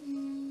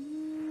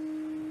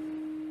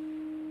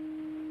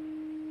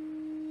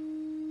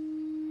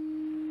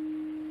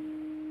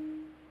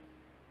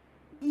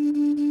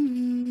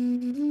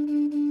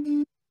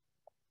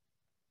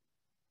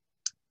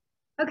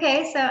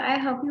 Okay, so I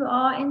hope you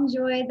all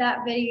enjoyed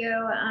that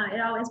video. It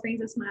always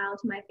brings a smile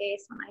to my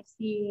face when I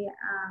see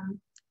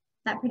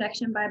that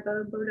production by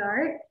Bo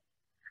Bodart.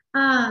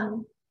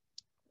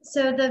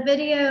 So the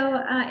video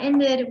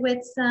ended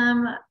with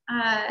some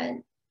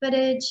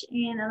footage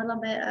and a little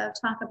bit of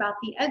talk about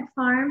the egg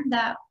farm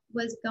that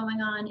was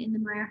going on in the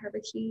Mariah Harbor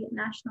Key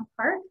National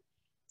Park.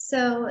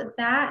 So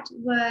that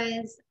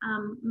was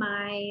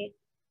my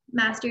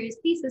master's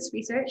thesis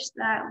research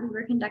that we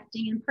were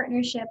conducting in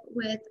partnership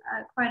with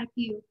quite a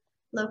few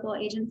local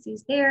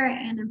agencies there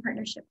and in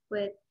partnership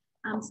with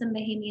some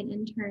Bahamian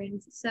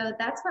interns. So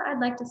that's what I'd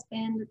like to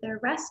spend the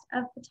rest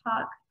of the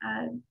talk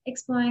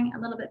exploring a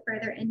little bit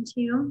further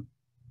into.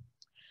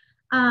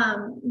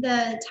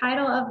 The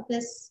title of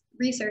this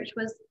research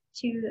was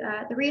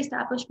the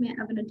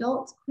reestablishment of an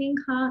adult Queen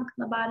Conch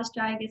Labatus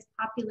gigas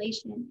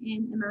population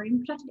in a marine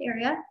protected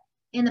area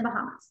in the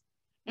Bahamas.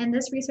 And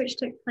this research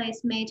took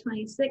place May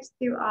 26th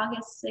through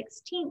August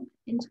 16th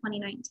in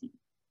 2019.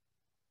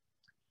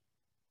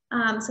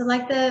 So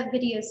like the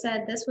video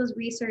said, this was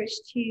research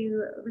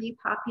to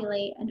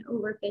repopulate an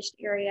overfished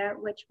area,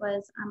 which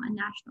was a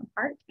national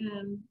park,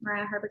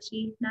 Mariah Harbor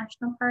Key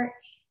National Park.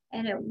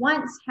 And it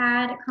once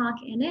had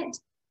conch in it,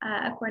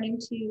 according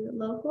to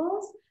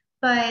locals,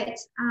 but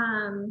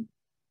in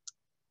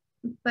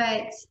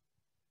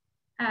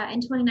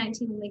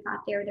 2019 when we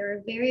got there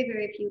were very,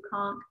 very few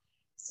conch.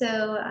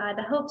 So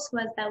the hopes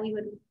was that we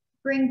would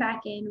bring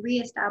back in,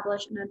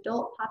 reestablish an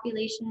adult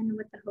population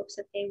with the hopes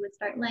that they would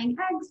start laying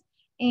eggs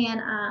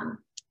and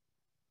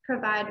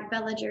provide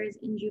villagers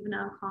and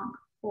juvenile conch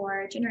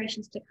for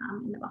generations to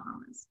come in the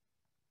Bahamas.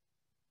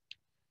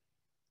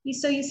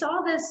 So you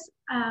saw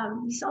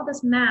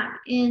this map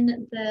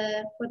in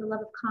the For the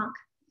Love of Conch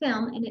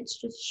film, and it's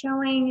just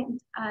showing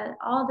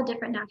all the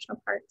different national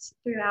parks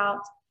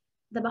throughout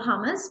the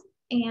Bahamas.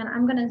 And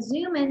I'm going to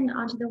zoom in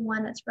onto the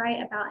one that's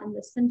right about in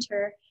the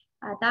center.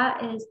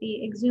 That is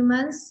the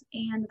Exumas,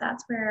 and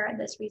that's where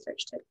this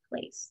research took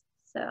place.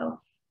 So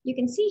you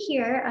can see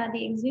here the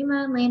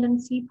Exuma Land and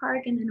Sea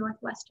Park in the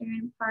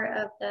northwestern part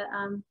of the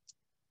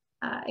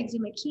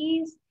Exuma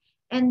Keys.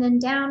 And then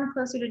down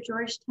closer to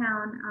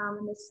Georgetown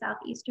in the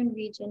southeastern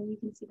region, you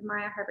can see the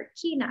Mariah Harbor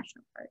Key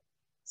National Park.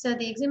 So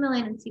the Exuma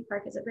Land and Sea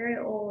Park is a very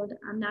old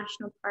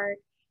national park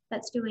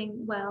that's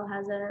doing well,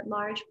 has a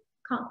large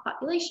conch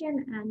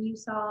population, and you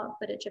saw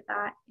footage of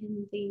that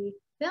in the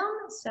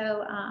film.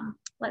 So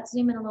let's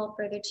zoom in a little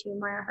further to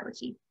Mariah Harbor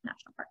Key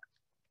National Park.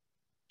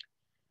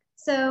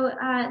 So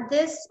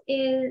this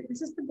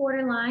is the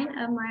borderline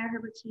of Mariah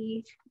Harbor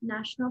Key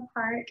National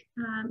Park.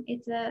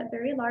 It's a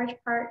very large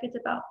park. It's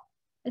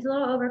a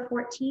little over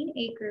 14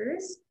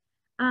 acres.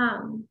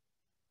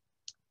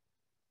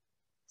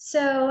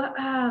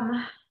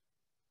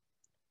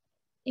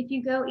 If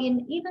you go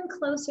in even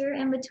closer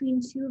in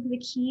between two of the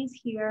keys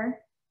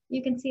here,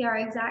 you can see our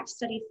exact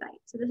study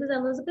site. So this is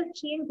Elizabeth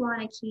Key and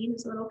Guana Key.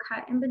 There's a little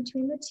cut in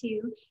between the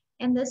two.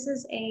 And this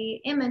is an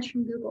image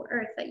from Google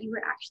Earth that you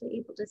were actually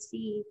able to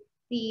see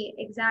the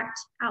exact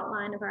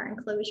outline of our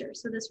enclosure.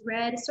 So this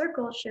red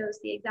circle shows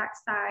the exact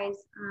size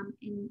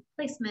and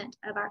placement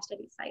of our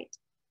study site.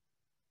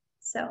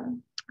 So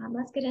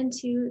let's get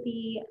into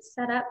the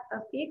setup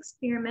of the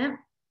experiment.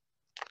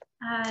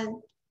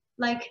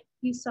 Like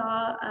you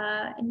saw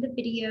in the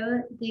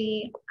video,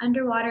 the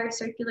underwater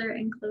circular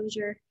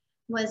enclosure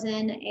was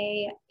in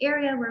a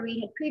area where we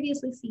had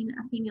previously seen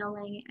a female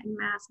laying egg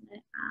mass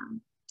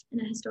in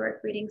a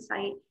historic breeding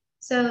site.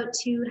 So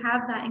to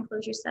have that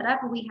enclosure set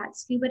up, we had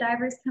scuba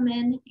divers come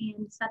in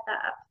and set that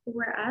up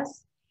for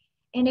us.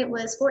 And it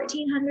was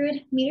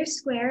 1,400 meters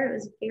square. It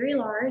was very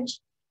large,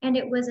 and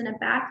it was in a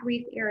back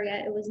reef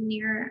area. It was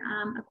near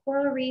a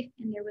coral reef,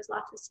 and there was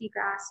lots of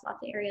seagrass,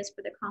 lots of areas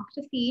for the conch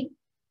to feed.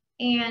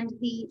 And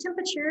the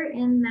temperature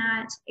in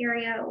that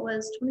area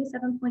was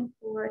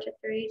 27.4 to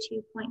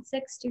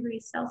 32.6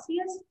 degrees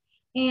Celsius.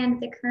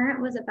 And the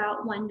current was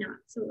about 1 knot.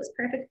 So it was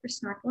perfect for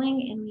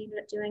snorkeling, and we ended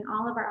up doing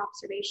all of our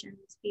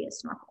observations via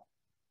snorkel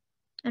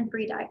and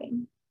free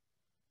diving.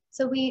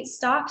 So we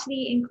stocked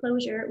the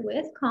enclosure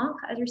with conch,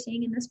 as you're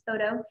seeing in this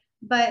photo,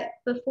 but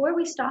before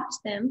we stocked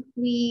them,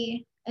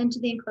 into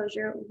the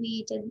enclosure,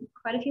 we did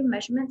quite a few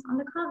measurements on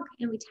the conch,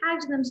 and we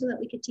tagged them so that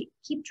we could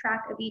keep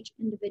track of each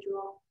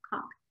individual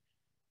conch.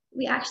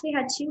 We actually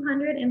had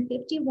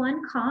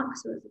 251 conch,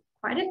 so it was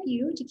quite a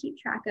few to keep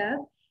track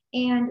of,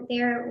 and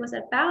there was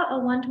about a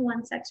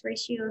 1-to-1 sex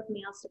ratio of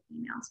males to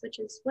females, which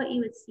is what you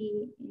would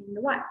see in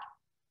the wild.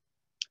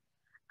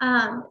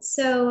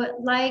 So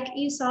like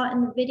you saw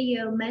in the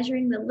video,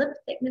 measuring the lip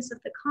thickness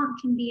of the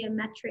conch can be a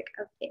metric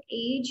of the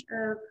age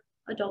of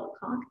adult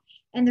conch.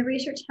 And the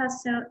research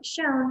has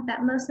shown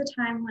that most of the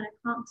time when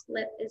a conch's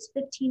lip is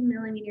 15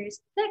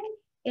 millimeters thick,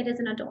 it is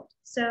an adult.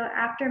 So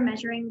after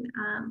measuring,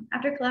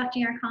 after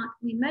collecting our conch,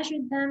 we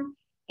measured them.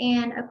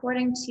 And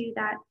according to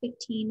that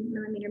 15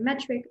 millimeter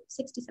metric,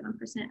 67%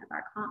 of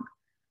our conch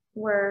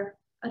were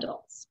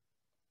adults.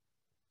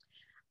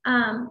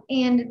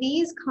 And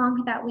these conch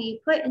that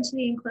we put into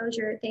the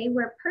enclosure, they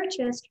were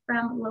purchased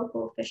from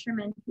local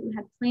fishermen who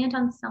had planned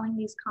on selling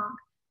these conch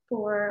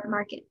for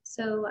market.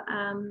 So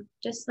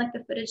just like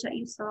the footage that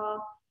you saw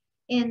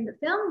in the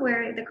film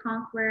where the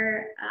conch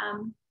were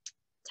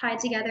tied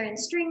together in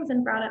strings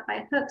and brought up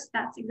by hooks,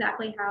 that's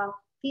exactly how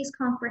these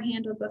conch were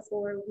handled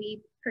before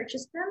we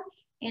purchased them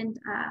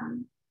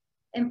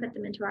and put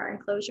them into our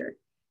enclosure.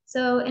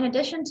 So in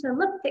addition to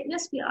lip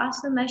thickness, we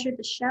also measured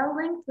the shell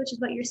length, which is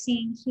what you're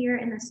seeing here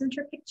in the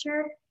center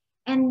picture.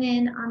 And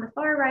then on the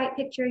far right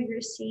picture, you're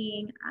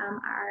seeing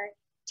our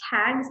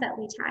tags that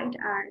we tagged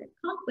our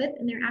conch with,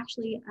 and they're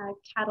actually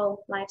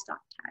cattle livestock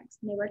tags,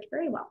 and they worked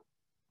very well.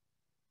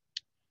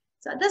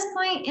 So at this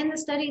point in the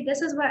study,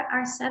 this is what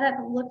our setup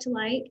looked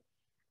like.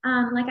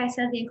 Like I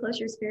said, the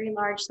enclosure is very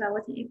large, so I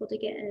wasn't able to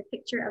get a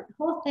picture of the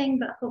whole thing,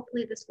 but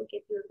hopefully this will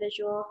give you a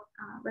visual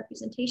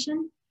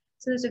representation.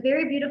 So there's a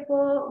very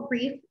beautiful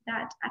reef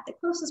that at the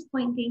closest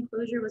point the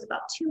enclosure was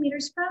about 2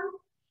 meters from.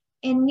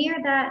 And near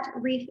that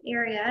reef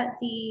area,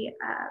 the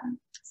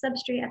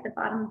substrate at the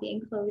bottom of the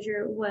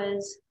enclosure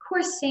was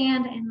coarse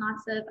sand and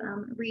lots of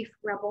reef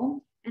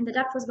rubble. And the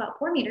depth was about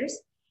 4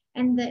 meters.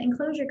 And the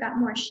enclosure got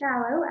more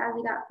shallow as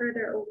we got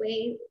further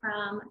away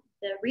from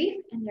the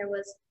reef. And there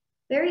was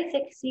very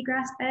thick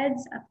seagrass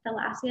beds of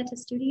Thalassia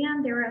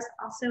testudium. There was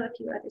also a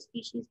few other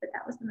species, but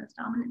that was the most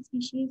dominant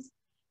species.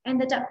 And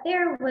the depth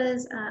there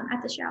was,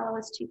 at the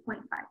shallowest,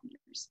 2.5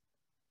 meters.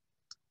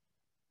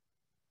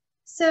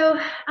 So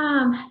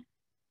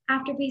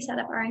after we set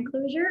up our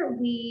enclosure,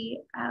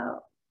 we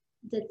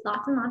did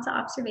lots and lots of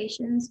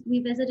observations.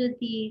 We visited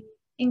the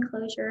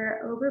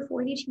enclosure over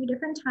 42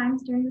 different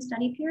times during the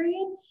study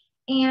period.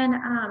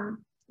 And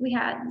we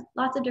had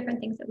lots of different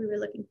things that we were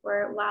looking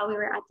for while we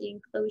were at the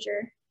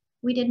enclosure.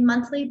 We did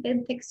monthly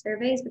bib thick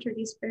surveys, which are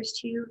these first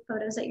two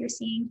photos that you're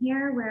seeing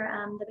here, where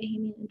the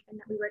Bahamian intern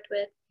that we worked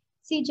with,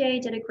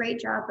 CJ, did a great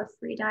job of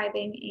free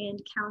diving and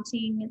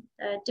counting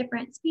the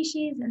different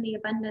species and the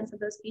abundance of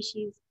those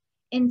species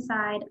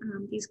inside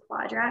these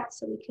quadrats,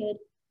 so we could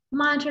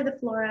monitor the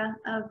flora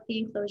of the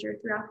enclosure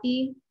throughout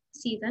the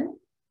season.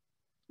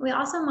 We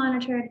also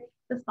monitored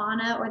the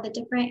fauna, or the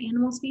different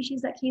animal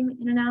species that came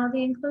in and out of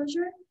the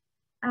enclosure.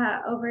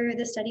 Over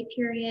the study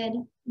period,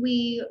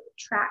 we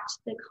tracked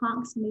the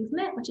conch's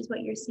movement, which is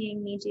what you're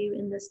seeing me do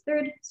in this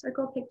third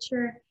circle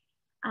picture.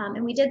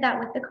 And we did that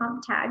with the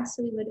conch tags,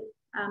 so we would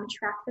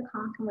track the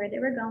conch and where they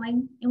were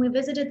going. And we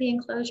visited the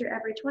enclosure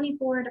every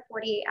 24 to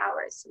 48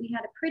 hours. So we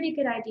had a pretty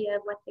good idea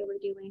of what they were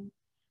doing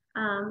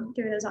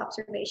through those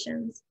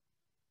observations.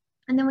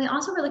 And then we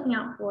also were looking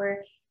out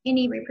for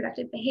any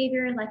reproductive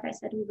behavior. Like I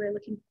said, we were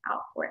looking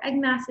out for egg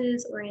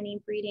masses or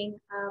any breeding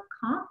of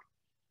conch.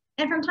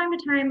 And from time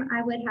to time,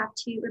 I would have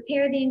to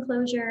repair the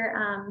enclosure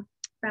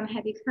from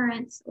heavy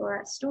currents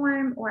or a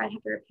storm, or I'd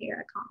have to repair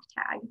a conch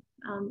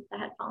tag that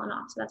had fallen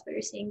off. So that's what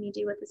you're seeing me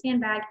do with the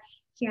sandbag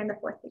here in the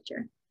fourth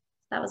picture.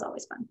 That was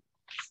always fun.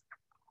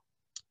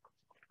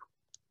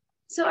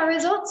 So our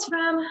results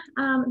from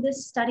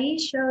this study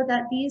show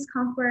that these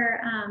conch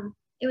were,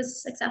 it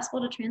was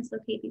successful to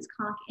translocate these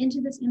conch into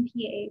this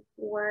MPA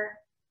for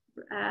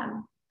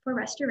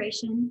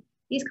restoration.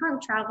 These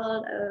conch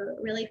traveled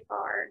a really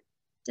far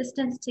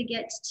distance to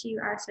get to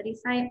our study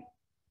site.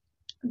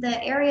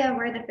 The area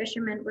where the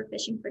fishermen were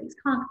fishing for these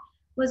conch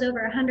was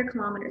over 100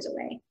 kilometers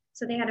away.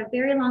 So they had a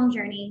very long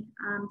journey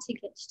to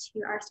get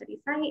to our study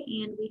site,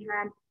 and we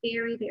had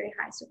very, very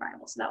high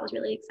survival. So that was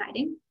really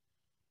exciting.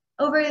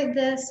 Over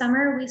the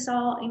summer, we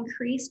saw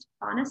increased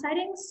fauna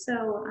sightings.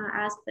 So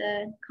as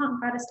the conch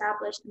got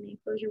established and the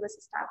enclosure was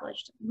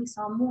established, we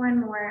saw more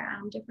and more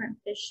different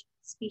fish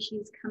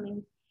species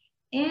coming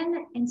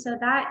in. And so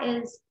that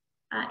is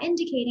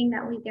indicating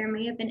that there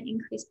may have been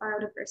increased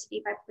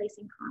biodiversity by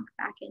placing conch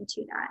back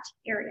into that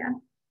area.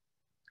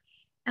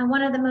 And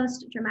one of the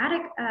most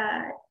dramatic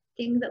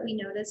things that we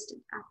noticed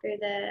after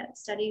the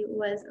study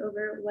was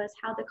over was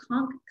how the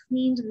conch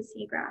cleaned the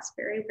seagrass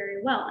very,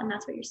 very well. And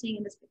that's what you're seeing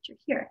in this picture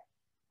here.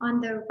 On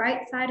the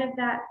right side of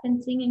that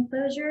fencing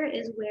enclosure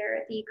is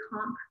where the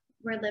conch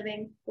were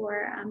living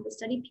for the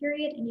study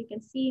period. And you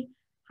can see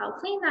how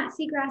clean that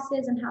seagrass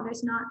is and how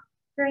there's not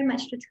very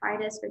much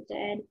detritus or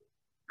dead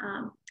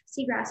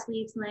seagrass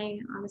leaves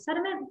laying on the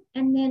sediment.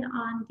 And then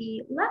on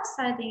the left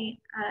side of the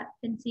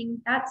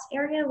fencing, that's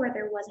area where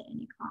there wasn't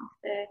any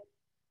conch.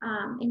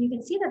 And you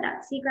can see that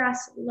that seagrass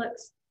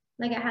looks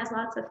like it has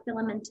lots of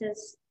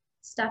filamentous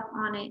stuff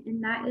on it.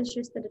 And that is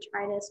just the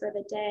detritus or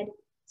the dead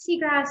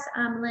seagrass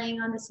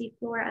laying on the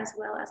seafloor, as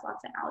well as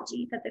lots of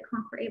algae that the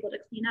conch were able to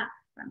clean up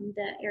from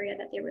the area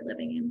that they were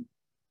living in.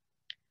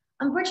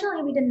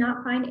 Unfortunately, we did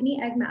not find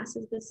any egg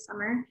masses this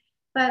summer,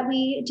 but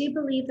we do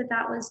believe that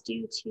that was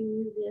due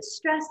to the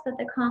stress that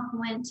the conch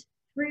went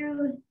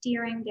through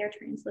during their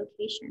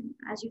translocation.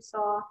 As you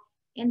saw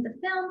in the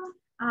film,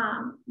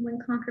 when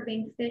conch are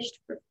being fished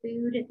for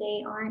food,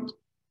 they aren't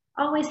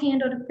always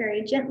handled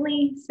very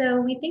gently. So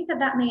we think that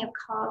that may have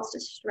caused a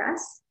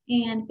stress.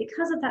 And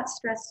because of that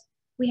stress,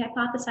 we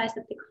hypothesized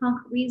that the conch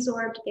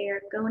resorbed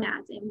their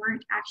gonads and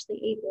weren't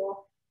actually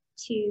able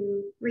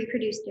to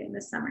reproduce during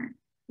the summer.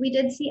 We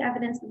did see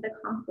evidence that the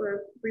conch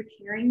were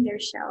repairing their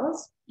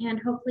shells,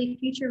 and hopefully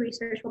future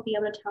research will be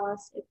able to tell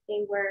us if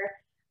they were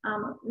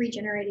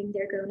regenerating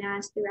their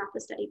gonads throughout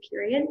the study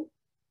period.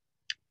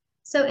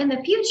 So in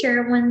the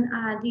future, when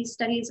these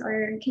studies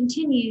are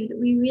continued,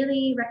 we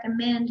really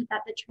recommend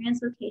that the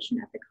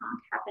translocation of the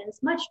conch happens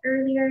much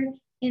earlier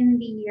in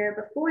the year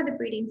before the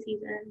breeding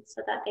season,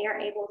 so that they are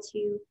able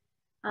to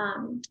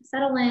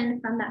settle in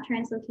from that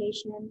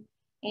translocation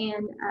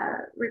and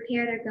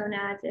repair their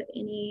gonads if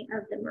any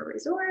of them are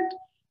resorbed,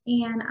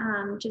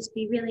 and just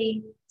be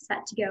really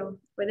set to go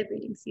for the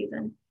breeding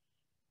season.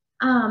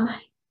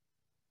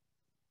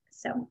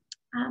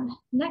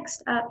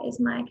 Next up is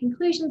my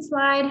conclusion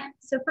slide.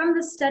 So from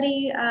the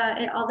study,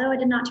 although it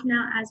did not turn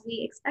out as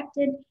we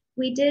expected,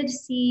 we did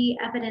see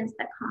evidence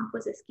that conch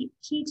was a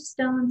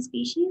keystone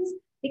species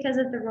because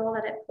of the role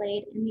that it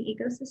played in the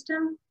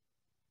ecosystem.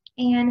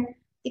 And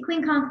the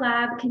Queen Conch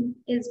Lab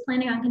is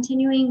planning on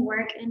continuing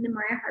work in the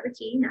Maria Harbor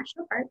Key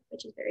National Park,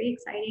 which is very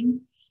exciting.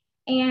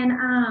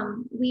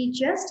 And we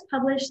just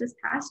published this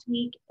past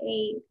week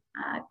a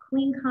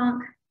Queen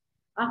Conch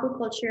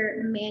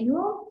aquaculture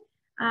manual.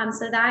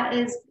 So that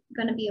is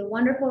going to be a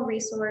wonderful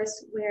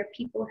resource where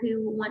people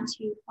who want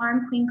to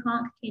farm Queen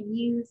Conch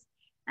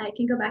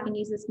can go back and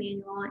use this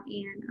manual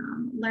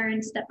and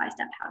learn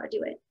step-by-step how to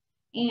do it.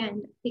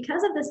 And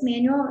because of this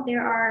manual,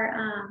 there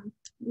are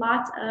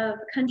lots of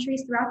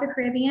countries throughout the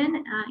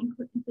Caribbean,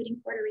 including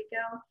Puerto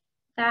Rico,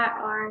 that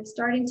are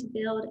starting to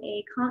build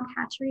a conch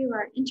hatchery or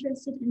are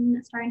interested in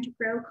starting to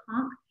grow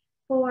conch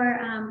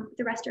for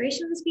the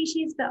restoration of the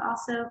species, but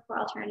also for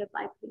alternative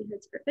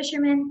livelihoods for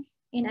fishermen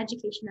and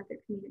education of their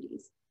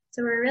communities.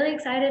 So we're really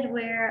excited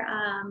where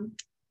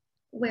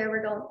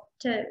we're going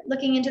to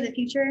looking into the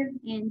future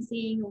and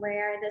seeing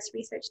where this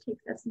research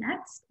takes us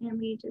next. And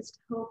we just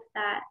hope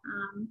that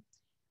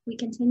we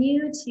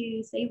continue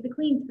to save the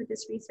queen through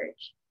this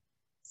research.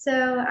 So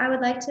I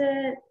would like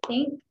to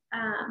thank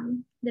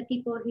the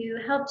people who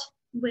helped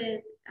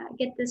with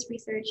get this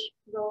research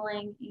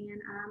rolling,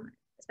 and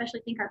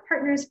especially thank our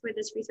partners for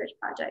this research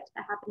project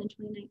that happened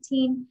in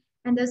 2019.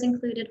 And those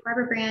included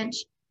Harbor Branch,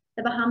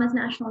 the Bahamas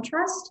National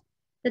Trust,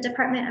 the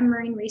Department of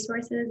Marine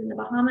Resources in the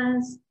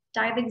Bahamas,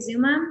 Dive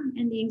Exuma,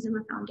 and the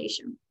Exuma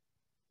Foundation.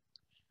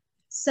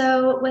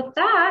 So with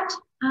that,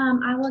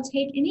 I will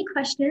take any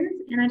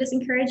questions, and I just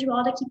encourage you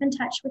all to keep in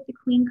touch with the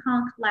Queen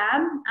Conch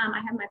Lab.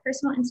 I have my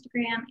personal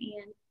Instagram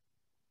and,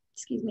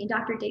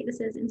 Dr.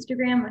 Davis's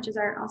Instagram, which is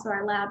also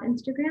our lab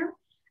Instagram.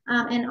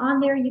 And on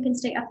there, you can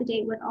stay up to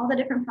date with all the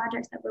different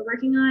projects that we're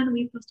working on.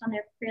 We post on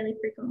there fairly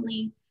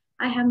frequently.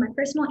 I have my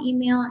personal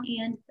email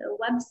and the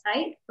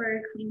website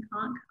for Queen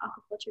Conch,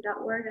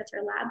 aquaculture.org. That's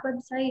our lab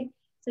website.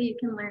 So you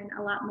can learn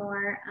a lot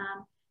more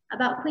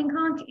about Queen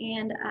Conch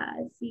and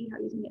see how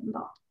you can get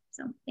involved.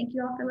 So thank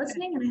you all for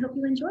listening, and I hope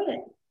you enjoyed it.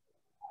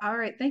 All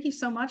right, thank you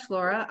so much,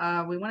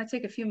 Laura. We want to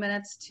take a few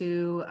minutes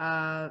to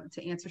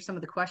answer some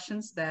of the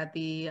questions that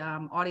the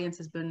audience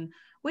has been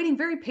waiting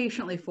very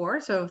patiently for.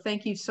 So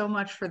thank you so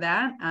much for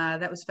that.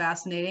 That was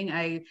fascinating.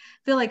 I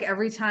feel like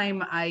every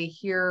time I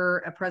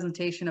hear a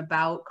presentation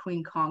about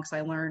Queen Conchs,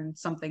 I learn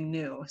something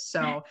new.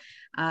 So,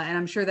 and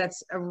I'm sure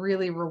that's a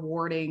really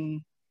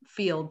rewarding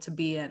field to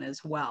be in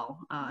as well.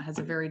 Has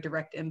a very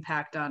direct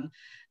impact on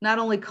not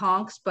only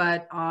conchs,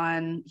 but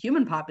on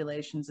human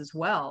populations as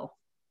well.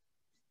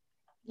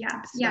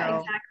 Yeah, yeah,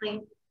 exactly.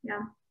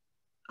 Yeah.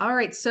 All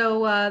right,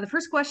 so the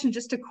first question,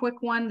 just a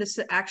quick one. This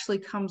actually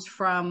comes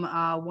from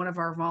one of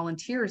our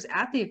volunteers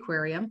at the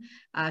aquarium.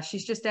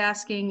 She's just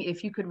asking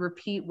if you could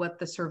repeat what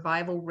the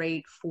survival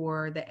rate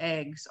for the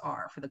eggs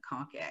are, for the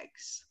conch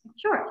eggs.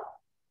 Sure.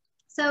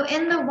 So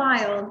in the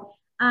wild,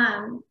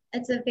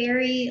 it's a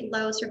very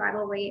low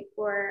survival rate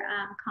for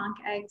conch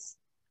eggs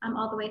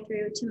all the way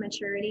through to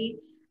maturity.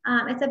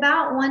 It's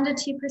about 1 to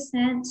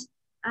 2%.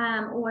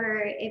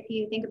 Or if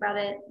you think about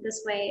it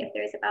this way, if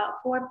there's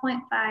about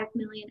 4.5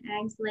 million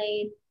eggs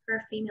laid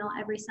per female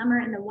every summer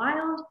in the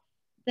wild,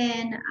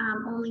 then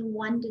only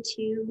 1 to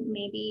 2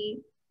 maybe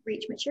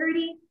reach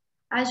maturity.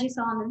 As you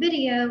saw in the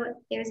video,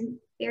 there's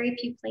very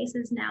few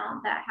places now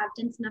that have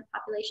dense enough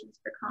populations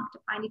for conch to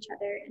find each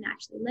other and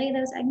actually lay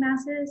those egg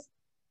masses.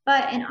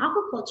 But in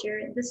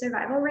aquaculture, the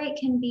survival rate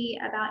can be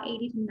about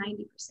 80 to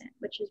 90%,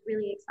 which is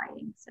really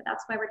exciting. So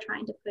that's why we're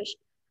trying to push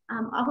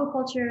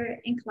aquaculture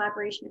in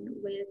collaboration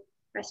with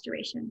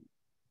restoration.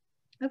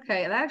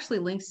 Okay, that actually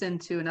links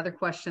into another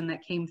question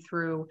that came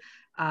through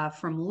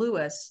from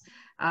Lewis.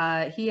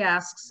 He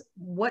asks,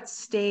 what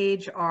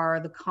stage are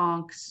the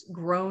conchs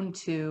grown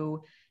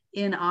to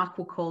in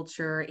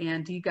aquaculture,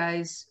 and do you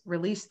guys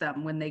release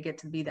them when they get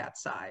to be that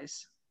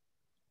size?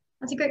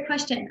 That's a great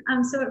question.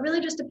 So it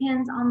really just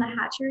depends on the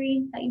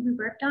hatchery that you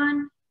worked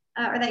on,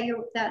 or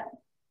that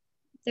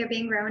they're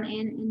being grown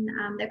in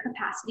the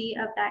capacity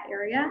of that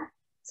area.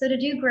 So to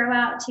do grow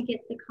out to get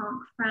the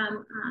conch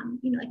from,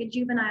 like a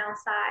juvenile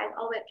size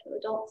all the way up to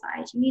adult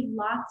size, you need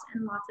lots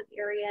and lots of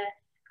area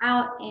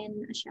out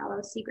in a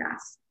shallow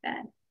seagrass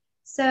bed.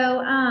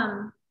 So,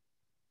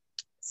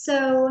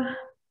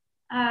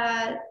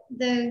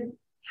 the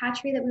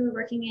hatchery that we were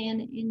working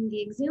in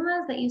the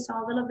exumas that you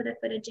saw a little bit of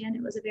footage in,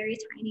 it was a very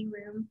tiny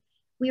room.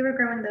 We were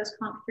growing those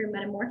conch through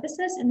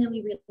metamorphosis, and then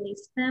we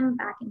released them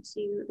back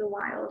into the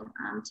wild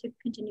to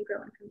continue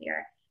growing from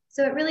there.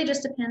 So it really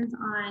just depends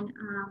on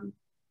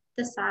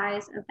the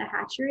size of the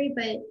hatchery,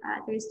 but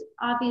there's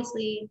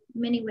obviously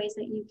many ways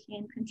that you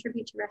can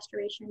contribute to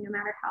restoration no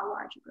matter how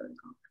large you grow the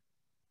conch.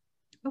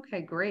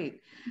 Okay,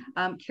 great.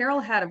 Carol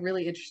had a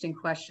really interesting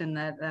question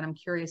that I'm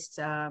curious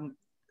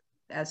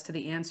as to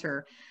the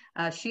answer.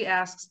 She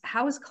asks,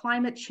 how is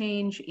climate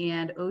change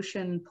and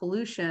ocean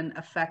pollution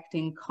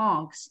affecting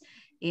conchs?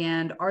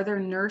 And are there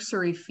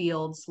nursery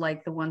fields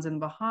like the ones in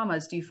the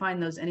Bahamas? Do you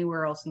find those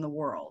anywhere else in the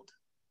world?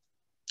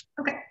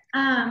 Okay.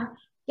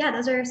 Yeah,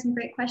 those are some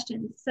great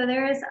questions. So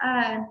there's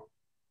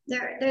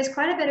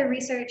quite a bit of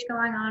research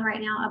going on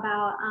right now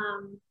about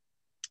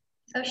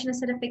ocean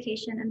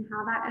acidification and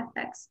how that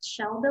affects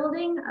shell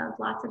building of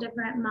lots of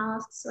different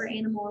mollusks or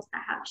animals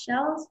that have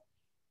shells.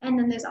 And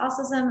then there's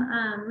also some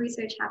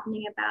research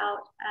happening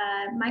about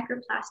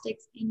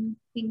microplastics in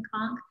Queen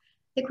Conch.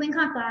 The Queen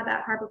Conch Lab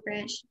at Harbor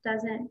Branch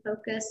doesn't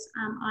focus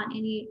on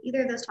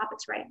either of those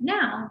topics right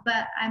now,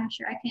 but I'm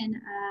sure I can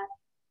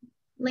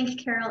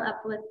link Carol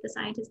up with the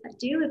scientists that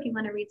do if you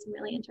want to read some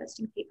really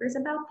interesting papers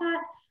about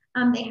that.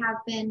 They have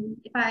been,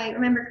 if I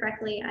remember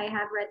correctly, I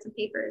have read some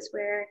papers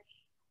where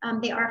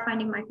they are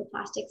finding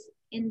microplastics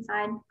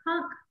inside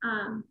conch,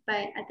 but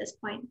at this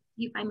point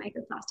you find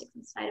microplastics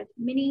inside of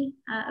many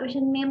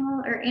ocean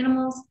mammal or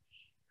animals.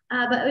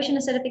 But ocean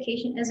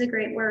acidification is a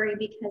great worry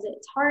because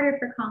it's harder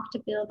for conch to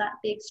build that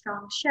big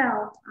strong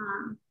shell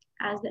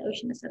as the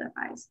ocean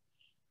acidifies.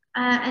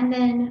 And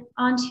then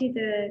on to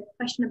the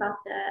question about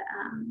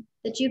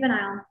the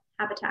juvenile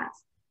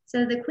habitats.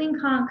 So the Queen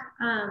Conch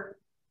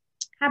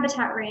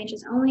habitat range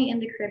is only in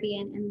the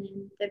Caribbean and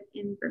then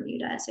in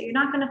Bermuda. So you're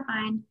not going to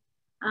find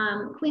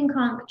Queen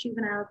Conch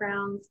juvenile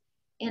grounds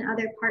in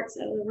other parts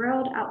of the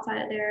world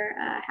outside of their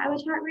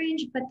habitat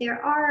range, but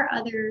there are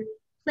other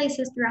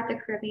places throughout the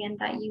Caribbean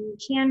that you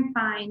can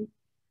find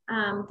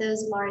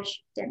those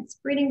large dense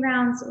breeding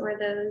grounds or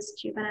those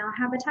juvenile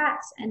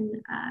habitats.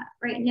 And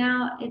right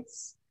now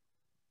it's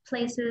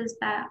places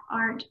that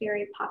aren't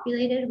very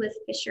populated with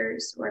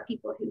fishers or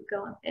people who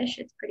go and fish.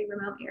 It's pretty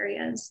remote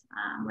areas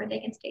where they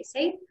can stay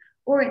safe,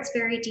 or it's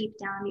very deep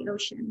down in the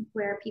ocean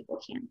where people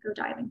can't go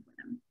diving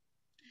for them.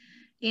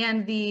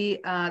 And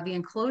the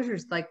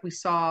enclosures, like we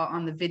saw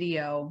on the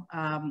video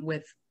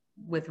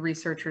with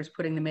researchers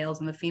putting the males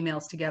and the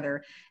females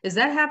together, is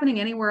that happening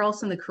anywhere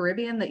else in the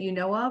Caribbean that you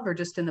know of, or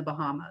just in the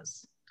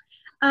Bahamas?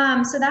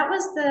 So that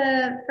was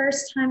the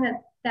first time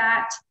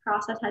that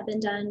process had been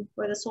done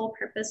for the sole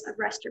purpose of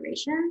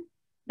restoration.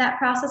 That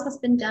process has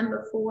been done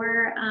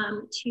before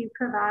to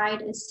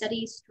provide a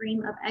steady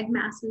stream of egg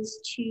masses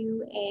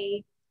to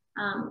a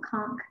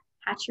conch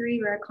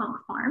hatchery or a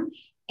conch farm.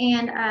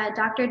 And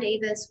Dr.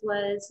 Davis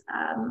was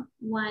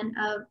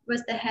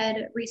the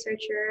head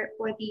researcher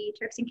for the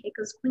Turks and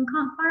Caicos Queen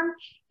Conch farm,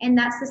 and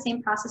that's the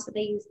same process that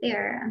they use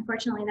there.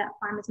 Unfortunately, that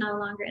farm is no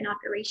longer in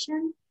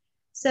operation.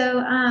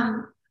 So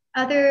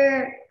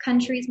other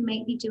countries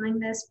might be doing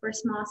this for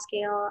small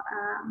scale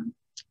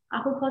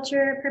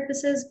aquaculture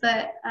purposes,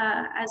 but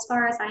as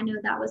far as I know,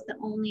 that was the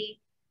only,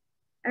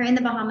 or in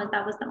the Bahamas,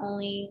 that was the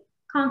only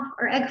conch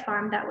or egg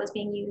farm that was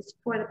being used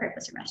for the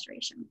purpose of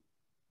restoration.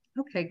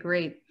 Okay,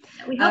 great.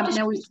 We hope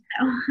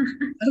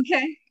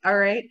Okay, all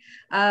right.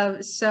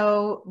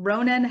 So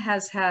Ronan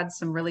has had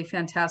some really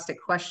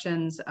fantastic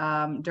questions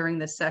during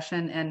this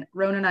session. And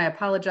Ronan, I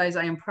apologize,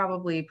 I am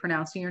probably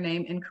pronouncing your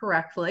name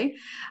incorrectly.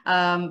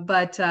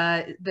 But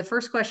the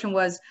first question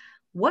was,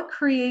 what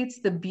creates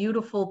the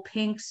beautiful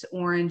pinks,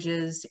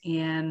 oranges,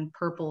 and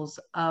purples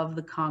of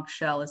the conch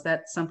shell? Is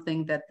that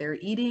something that they're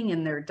eating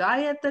in their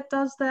diet that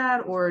does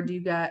that? Or do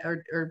you guys,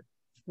 or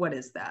what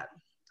is that?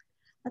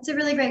 That's a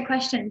really great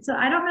question. So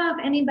I don't know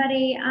if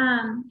anybody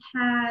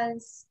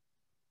has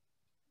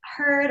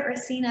heard or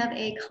seen of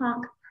a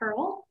conch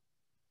pearl,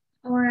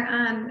 or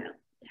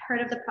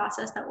heard of the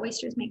process that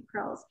oysters make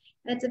pearls.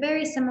 It's a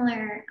very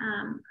similar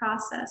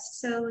process.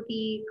 So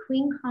the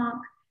queen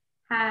conch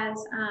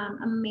has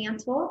a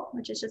mantle,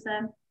 which is just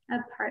a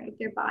part of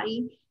their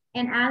body.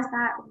 And as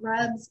that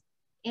rubs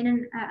in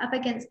and up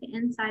against the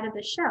inside of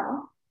the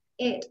shell,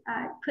 it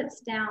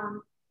puts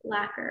down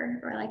lacquer,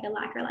 or like a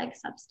lacquer-like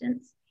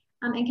substance.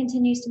 And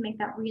continues to make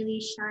that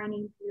really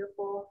shiny,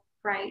 beautiful,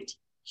 bright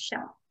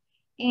shell.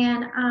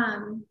 And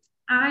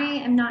I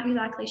am not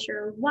exactly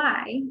sure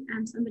why,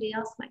 somebody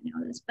else might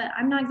know this, but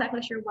I'm not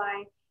exactly sure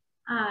why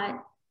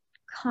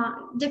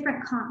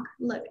different conch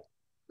look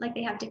like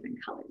they have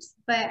different colors.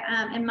 But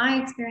in my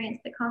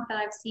experience, the conch that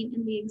I've seen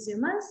in the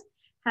exumas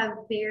have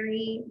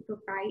very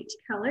bright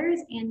colors,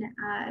 and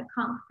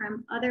conch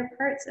from other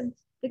parts of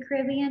the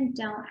Caribbean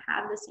don't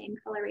have the same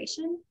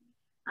coloration.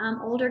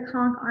 Older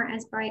conch aren't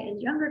as bright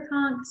as younger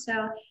conch,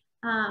 so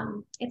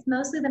it's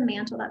mostly the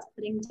mantle that's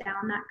putting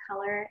down that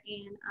color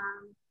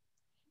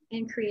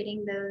and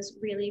creating those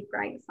really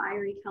bright,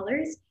 fiery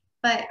colors.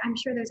 But I'm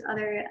sure there's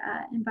other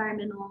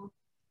environmental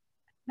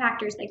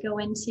factors that go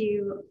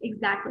into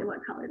exactly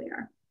what color they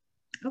are.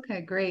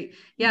 Okay, great.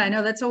 Yeah, I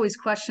know that's always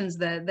questions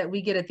that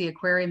we get at the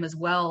aquarium as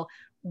well.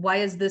 Why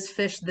is this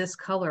fish this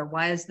color?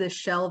 Why is this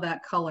shell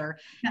that color?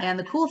 Yeah. And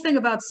the cool thing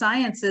about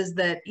science is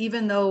that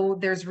even though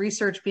there's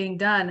research being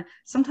done,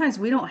 sometimes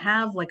we don't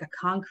have like a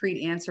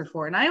concrete answer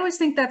for it. And I always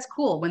think that's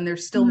cool when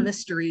there's still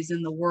mysteries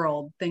in the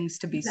world, things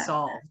to be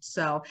solved.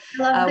 So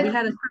we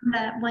had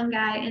that one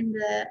guy in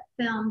the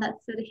film that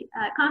said,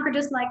 conch are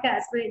just like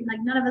us.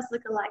 Like none of us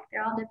look alike.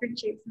 They're all different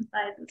shapes and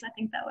sizes. I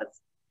think that was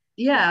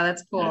yeah,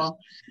 that's cool.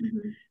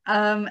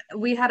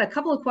 We had a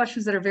couple of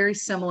questions that are very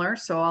similar,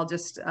 so I'll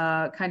just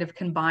kind of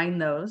combine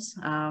those.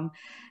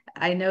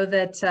 I know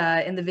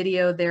that in the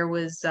video there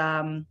was,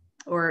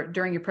 or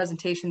during your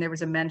presentation, there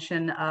was a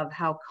mention of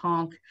how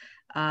conch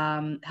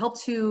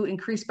help to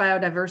increase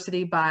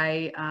biodiversity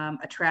by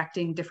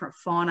attracting different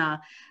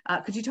fauna.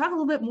 Could you talk a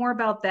little bit more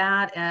about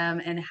that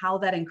and how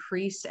that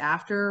increased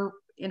after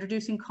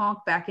introducing conch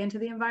back into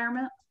the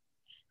environment?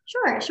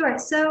 Sure.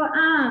 So,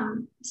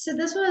 so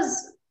this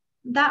was,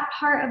 that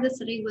part of the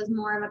study was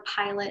more of a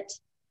pilot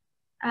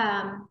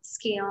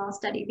scale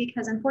study,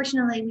 because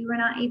unfortunately we were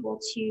not able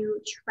to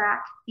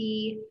track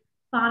the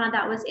fauna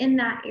that was in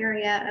that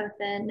area of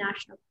the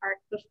national park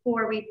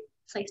before we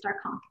placed our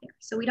conch there.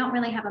 So we don't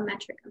really have a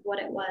metric of what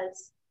it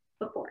was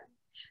before.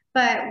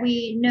 But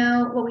we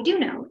know, what we do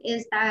know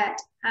is that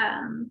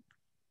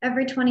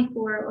every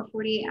 24 or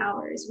 48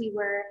 hours, we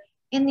were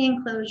in the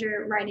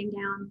enclosure writing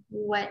down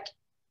what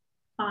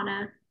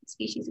fauna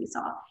species we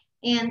saw.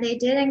 And they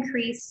did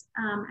increase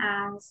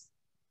as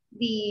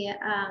the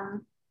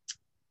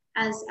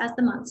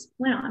months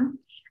went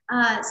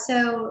on.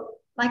 So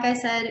like I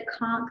said,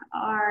 conch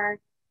are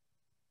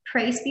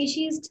prey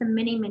species to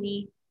many,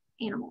 many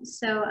animals.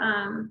 So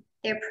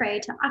they're prey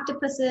to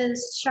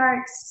octopuses,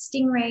 sharks,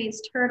 stingrays,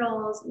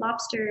 turtles,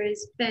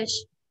 lobsters, fish,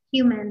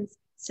 humans.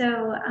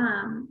 So,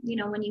 you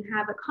know, when you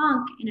have a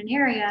conch in an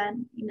area,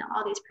 you know,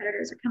 all these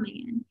predators are coming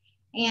in.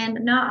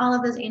 And not all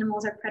of those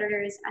animals are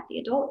predators at the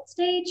adult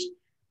stage.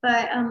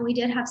 But we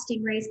did have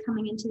stingrays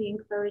coming into the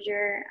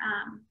enclosure,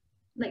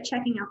 like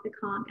checking out the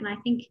conch. And I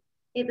think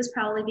it was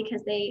probably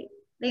because they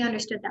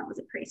understood that was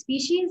a prey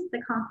species.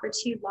 The conch were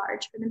too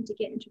large for them to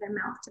get into their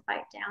mouth to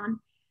bite down.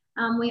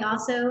 We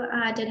also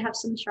did have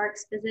some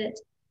sharks visit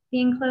the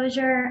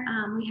enclosure.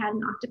 We had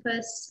an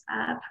octopus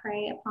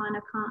prey upon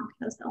a conch.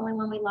 That was the only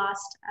one we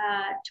lost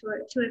to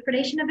a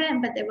predation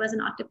event, but there was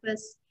an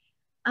octopus.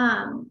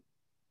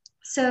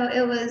 So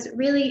it was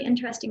really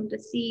interesting to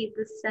see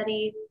the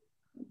steady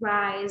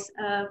rise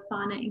of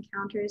fauna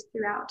encounters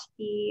throughout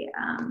the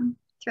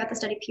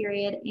study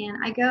period. And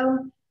I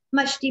go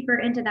much deeper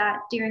into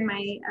that during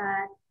my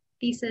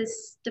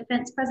thesis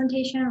defense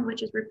presentation,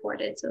 which is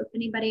recorded. So if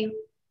anybody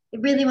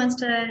really wants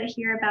to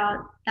hear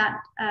about that,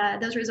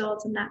 those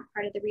results and that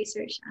part of the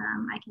research,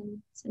 I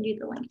can send you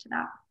the link to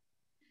that.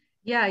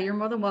 Yeah, you're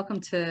more than welcome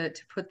to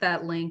put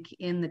that link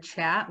in the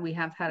chat. We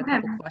have had a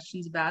couple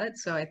questions about it,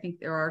 so I think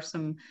there are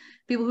some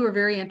people who are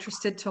very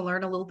interested to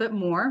learn a little bit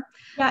more.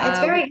 Yeah, it's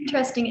very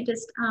interesting. It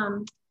just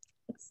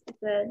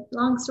it's a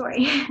long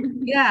story.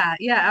 yeah,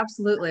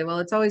 absolutely. Well,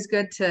 it's always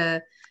good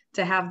to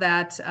have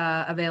that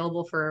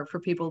available for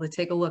people to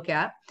take a look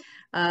at.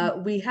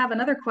 We have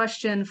another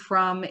question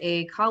from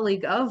a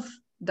colleague of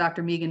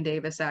Dr. Megan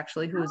Davis,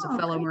 actually, who is a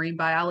fellow great. marine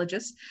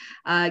biologist.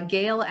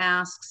 Gail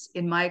asks,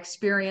 in my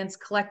experience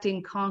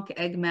collecting conch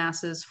egg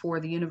masses for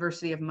the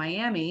University of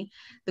Miami,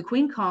 the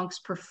queen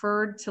conchs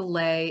preferred to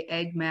lay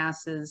egg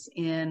masses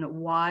in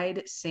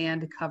wide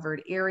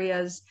sand-covered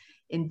areas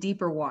in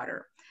deeper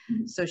water.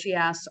 So she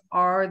asks,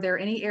 are there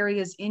any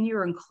areas in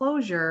your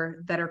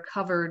enclosure that are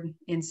covered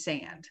in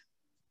sand?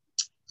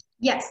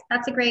 Yes,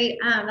 that's a great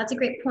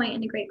point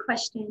and a great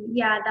question.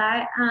 Yeah,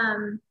 that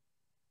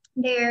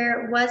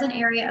there was an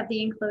area of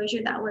the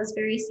enclosure that was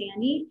very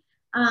sandy.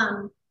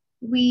 And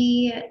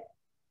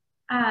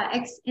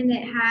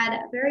it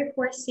had very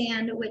coarse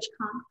sand, which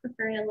conch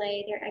prefer to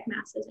lay their egg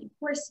masses in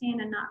coarse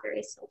sand and not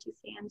very silty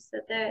sand. So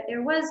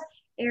there was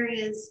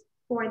areas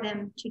for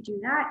them to do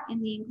that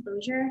in the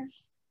enclosure.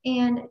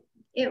 And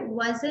it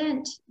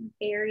wasn't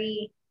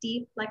very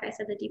deep. Like I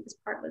said, the deepest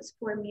part was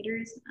 4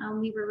 meters.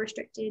 We were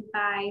restricted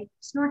by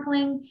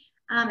snorkeling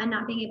and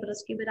not being able to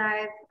scuba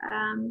dive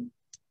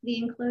the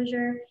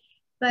enclosure.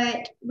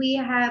 But we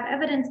have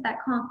evidence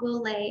that conch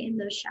will lay in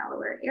those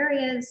shallower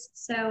areas.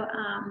 So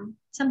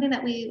something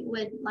that we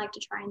would like to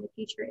try in the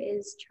future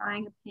is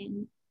trying a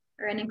pen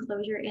or an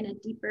enclosure in a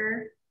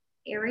deeper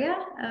area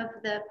of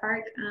the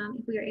park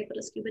if we are able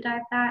to scuba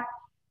dive that.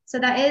 So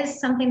that is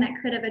something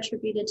that could have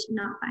attributed to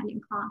not finding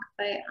conch,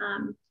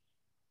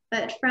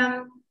 but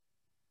from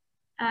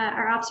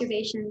our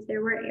observations,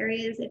 there were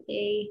areas if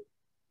they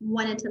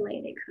wanted to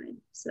lay, they could.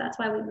 So that's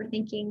why we were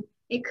thinking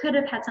it could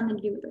have had something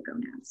to do with their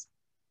gonads.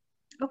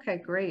 Okay,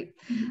 great.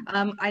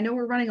 I know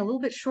we're running a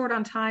little bit short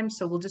on time,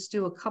 so we'll just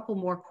do a couple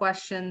more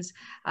questions.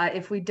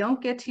 If we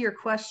don't get to your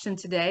question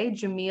today,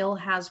 Jamil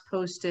has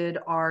posted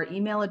our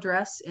email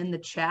address in the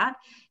chat.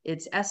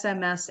 It's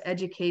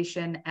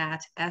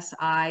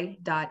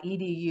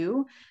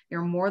smseducation@si.edu.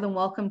 You're more than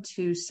welcome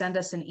to send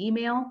us an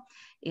email.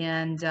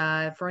 And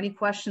for any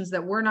questions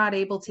that we're not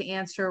able to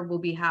answer, we'll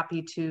be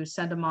happy to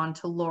send them on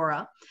to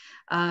Laura.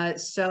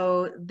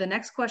 So the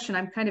next question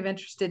I'm kind of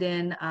interested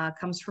in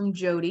comes from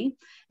Jody,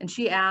 and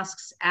she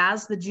asks,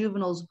 as the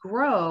juveniles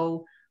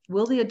grow,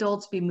 will the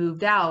adults be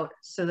moved out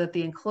so that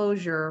the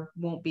enclosure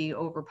won't be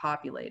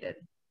overpopulated?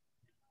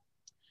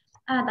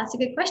 That's a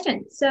good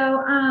question.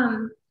 So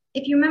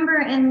if you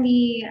remember in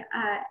the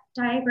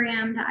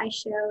diagram that I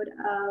showed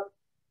of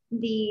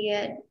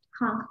the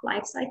conch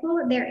life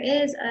cycle, there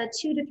is a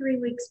 2 to 3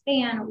 week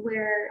span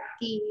where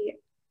the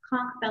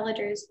conch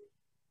villagers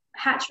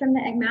hatch from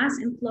the egg mass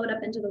and float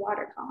up into the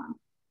water column.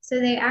 So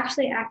they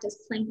actually act as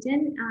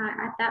plankton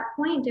at that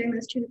point during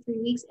those 2 to 3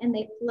 weeks, and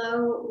they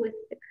flow with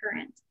the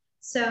current.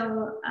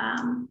 So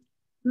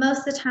most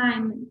of the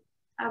time,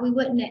 we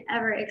wouldn't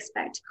ever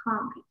expect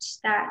conch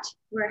that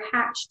were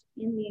hatched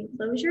in the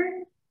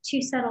enclosure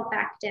to settle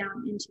back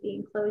down into the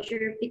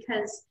enclosure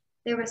because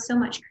there was so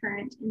much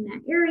current in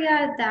that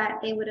area that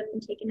they would have been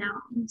taken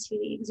out into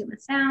the Exuma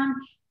Sound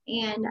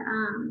and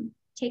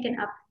taken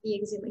up the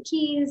Exuma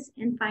Keys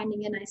and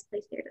finding a nice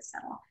place there to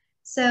settle.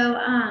 So,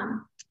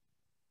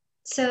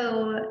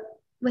 so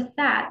with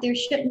that, there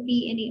shouldn't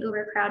be any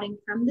overcrowding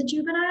from the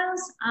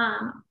juveniles,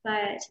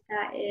 but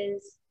that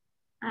is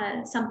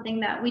something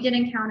that we did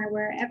encounter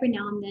where every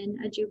now and then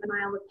a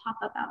juvenile would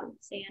pop up out of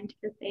the sand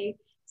because they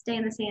stay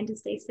in the sand to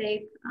stay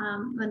safe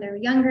when they're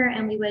younger,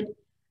 and we would,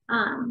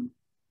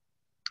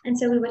 and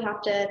so we would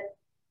have to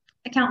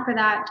account for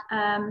that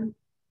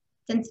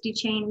density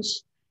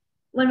change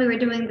when we were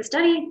doing the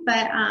study,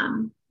 but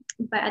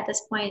at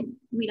this point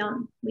we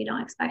don't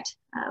expect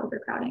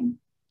overcrowding.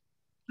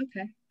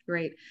 Okay,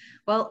 great.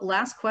 Well,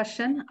 last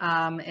question.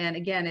 And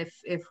again,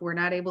 if we're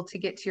not able to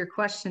get to your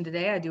question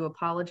today, I do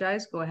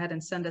apologize. Go ahead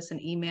and send us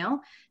an email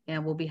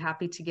and we'll be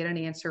happy to get an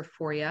answer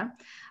for you.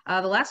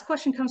 The last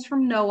question comes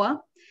from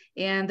Noah.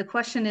 And the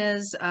question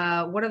is,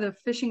 what are the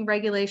fishing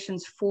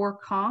regulations for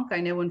conch? I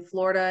know in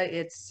Florida,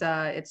 it's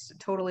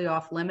totally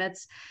off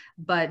limits,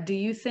 but do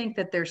you think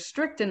that they're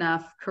strict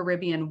enough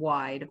Caribbean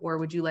wide, or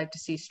would you like to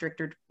see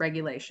stricter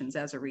regulations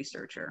as a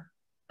researcher?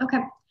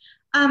 Okay.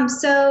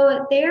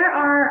 So there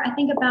are, I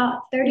think,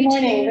 about 32. Good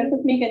morning, this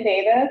is Megan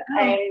Davis.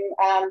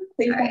 Oh.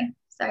 Please.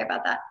 Sorry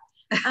about that.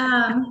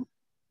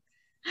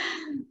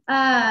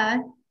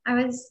 I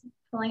was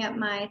pulling up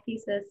my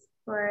thesis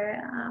for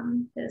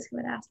those who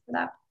had asked for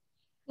that.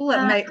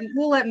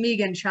 We'll let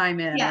Megan chime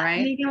in, yeah,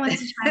 right? Megan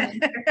wants to chime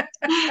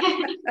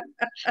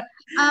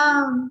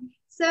in.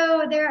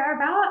 So there are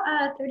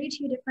about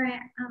 32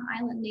 different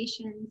island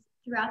nations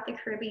throughout the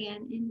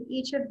Caribbean, and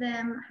each of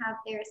them have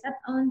their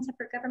own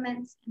separate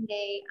governments, and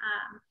they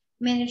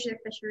manage their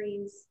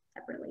fisheries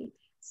separately.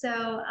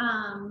 So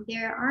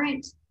there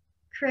aren't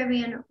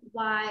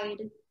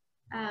Caribbean-wide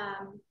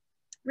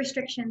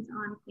restrictions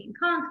on queen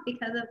conch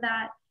because of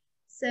that.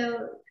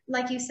 So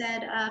like you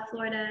said,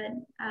 Florida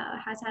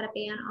has had a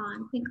ban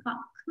on queen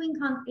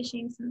conch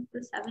fishing since the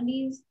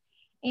 70s.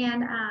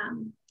 And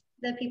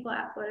the people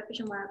at Florida Fish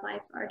and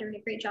Wildlife are doing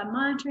a great job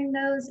monitoring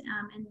those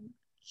and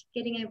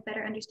getting a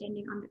better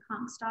understanding on the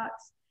conch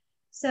stocks.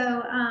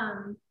 So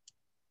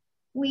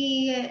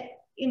we,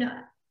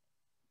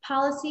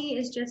 Policy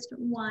is just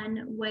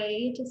one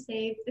way to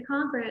save the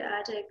conch, or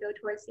to go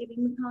towards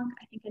saving the conch.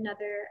 I think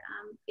another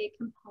big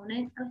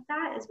component of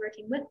that is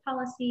working with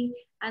policy,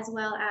 as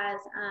well as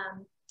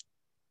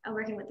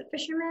working with the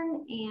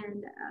fishermen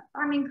and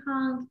farming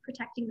conch,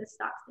 protecting the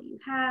stocks that you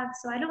have.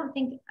 So I don't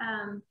think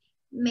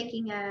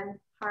making a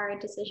hard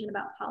decision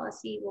about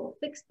policy will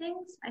fix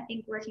things. I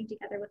think working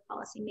together with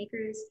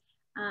policymakers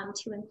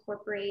to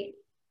incorporate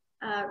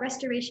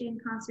restoration,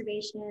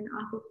 conservation,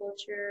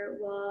 aquaculture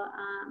will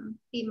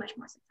be much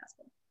more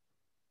successful.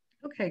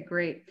 Okay,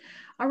 great.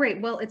 All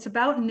right, well, it's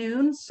about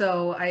noon,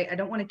 so I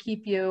don't want to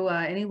keep you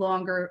any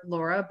longer,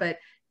 Laura, but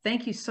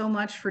thank you so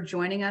much for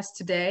joining us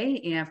today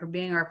and for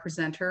being our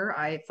presenter.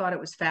 I thought it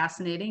was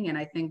fascinating, and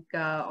I think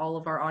all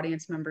of our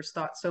audience members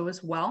thought so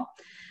as well.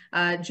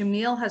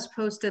 Jamil has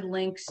posted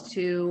links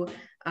to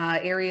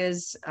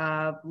areas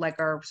like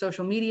our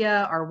social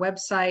media, our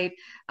website.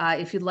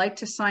 If you'd like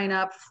to sign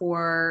up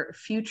for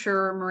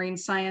future Marine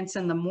Science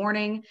in the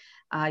Morning,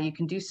 you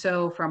can do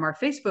so from our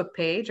Facebook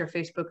page, our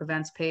Facebook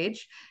events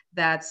page.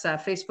 That's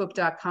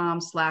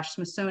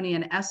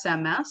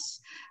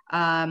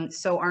facebook.com/SmithsonianSMS.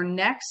 So our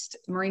next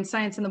Marine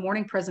Science in the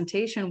Morning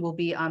presentation will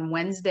be on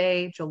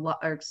Wednesday,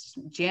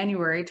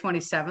 January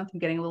 27th. I'm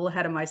getting a little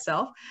ahead of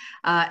myself.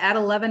 At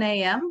 11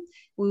 a.m.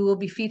 We will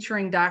be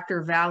featuring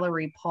Dr.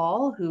 Valerie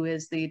Paul, who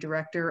is the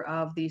director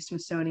of the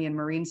Smithsonian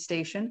Marine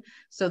Station.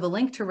 So the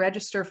link to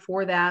register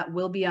for that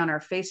will be on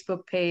our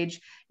Facebook page.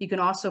 You can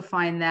also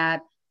find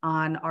that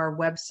on our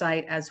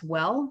website as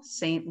well,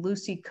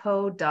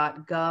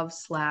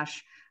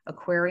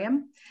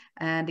 stlucyco.gov/aquarium.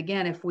 And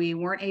again, if we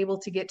weren't able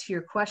to get to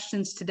your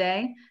questions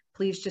today,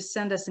 please just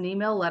send us an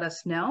email, let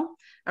us know.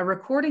 A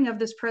recording of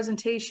this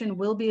presentation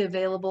will be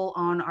available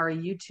on our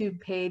YouTube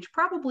page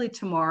probably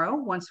tomorrow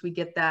once we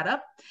get that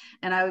up.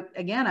 And I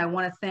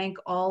want to thank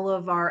all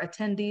of our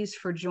attendees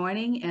for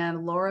joining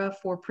and Laura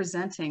for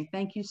presenting.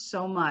 Thank you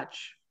so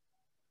much.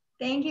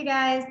 Thank you,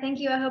 guys. Thank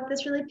you. I hope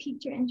this really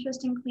piqued your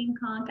interest in Queen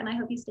Conch, and I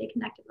hope you stay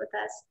connected with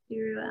us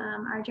through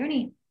our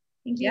journey.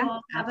 Thank you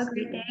all. Have a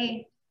great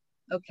day.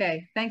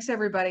 Okay. Thanks,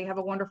 everybody. Have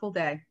a wonderful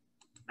day.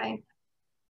 Bye.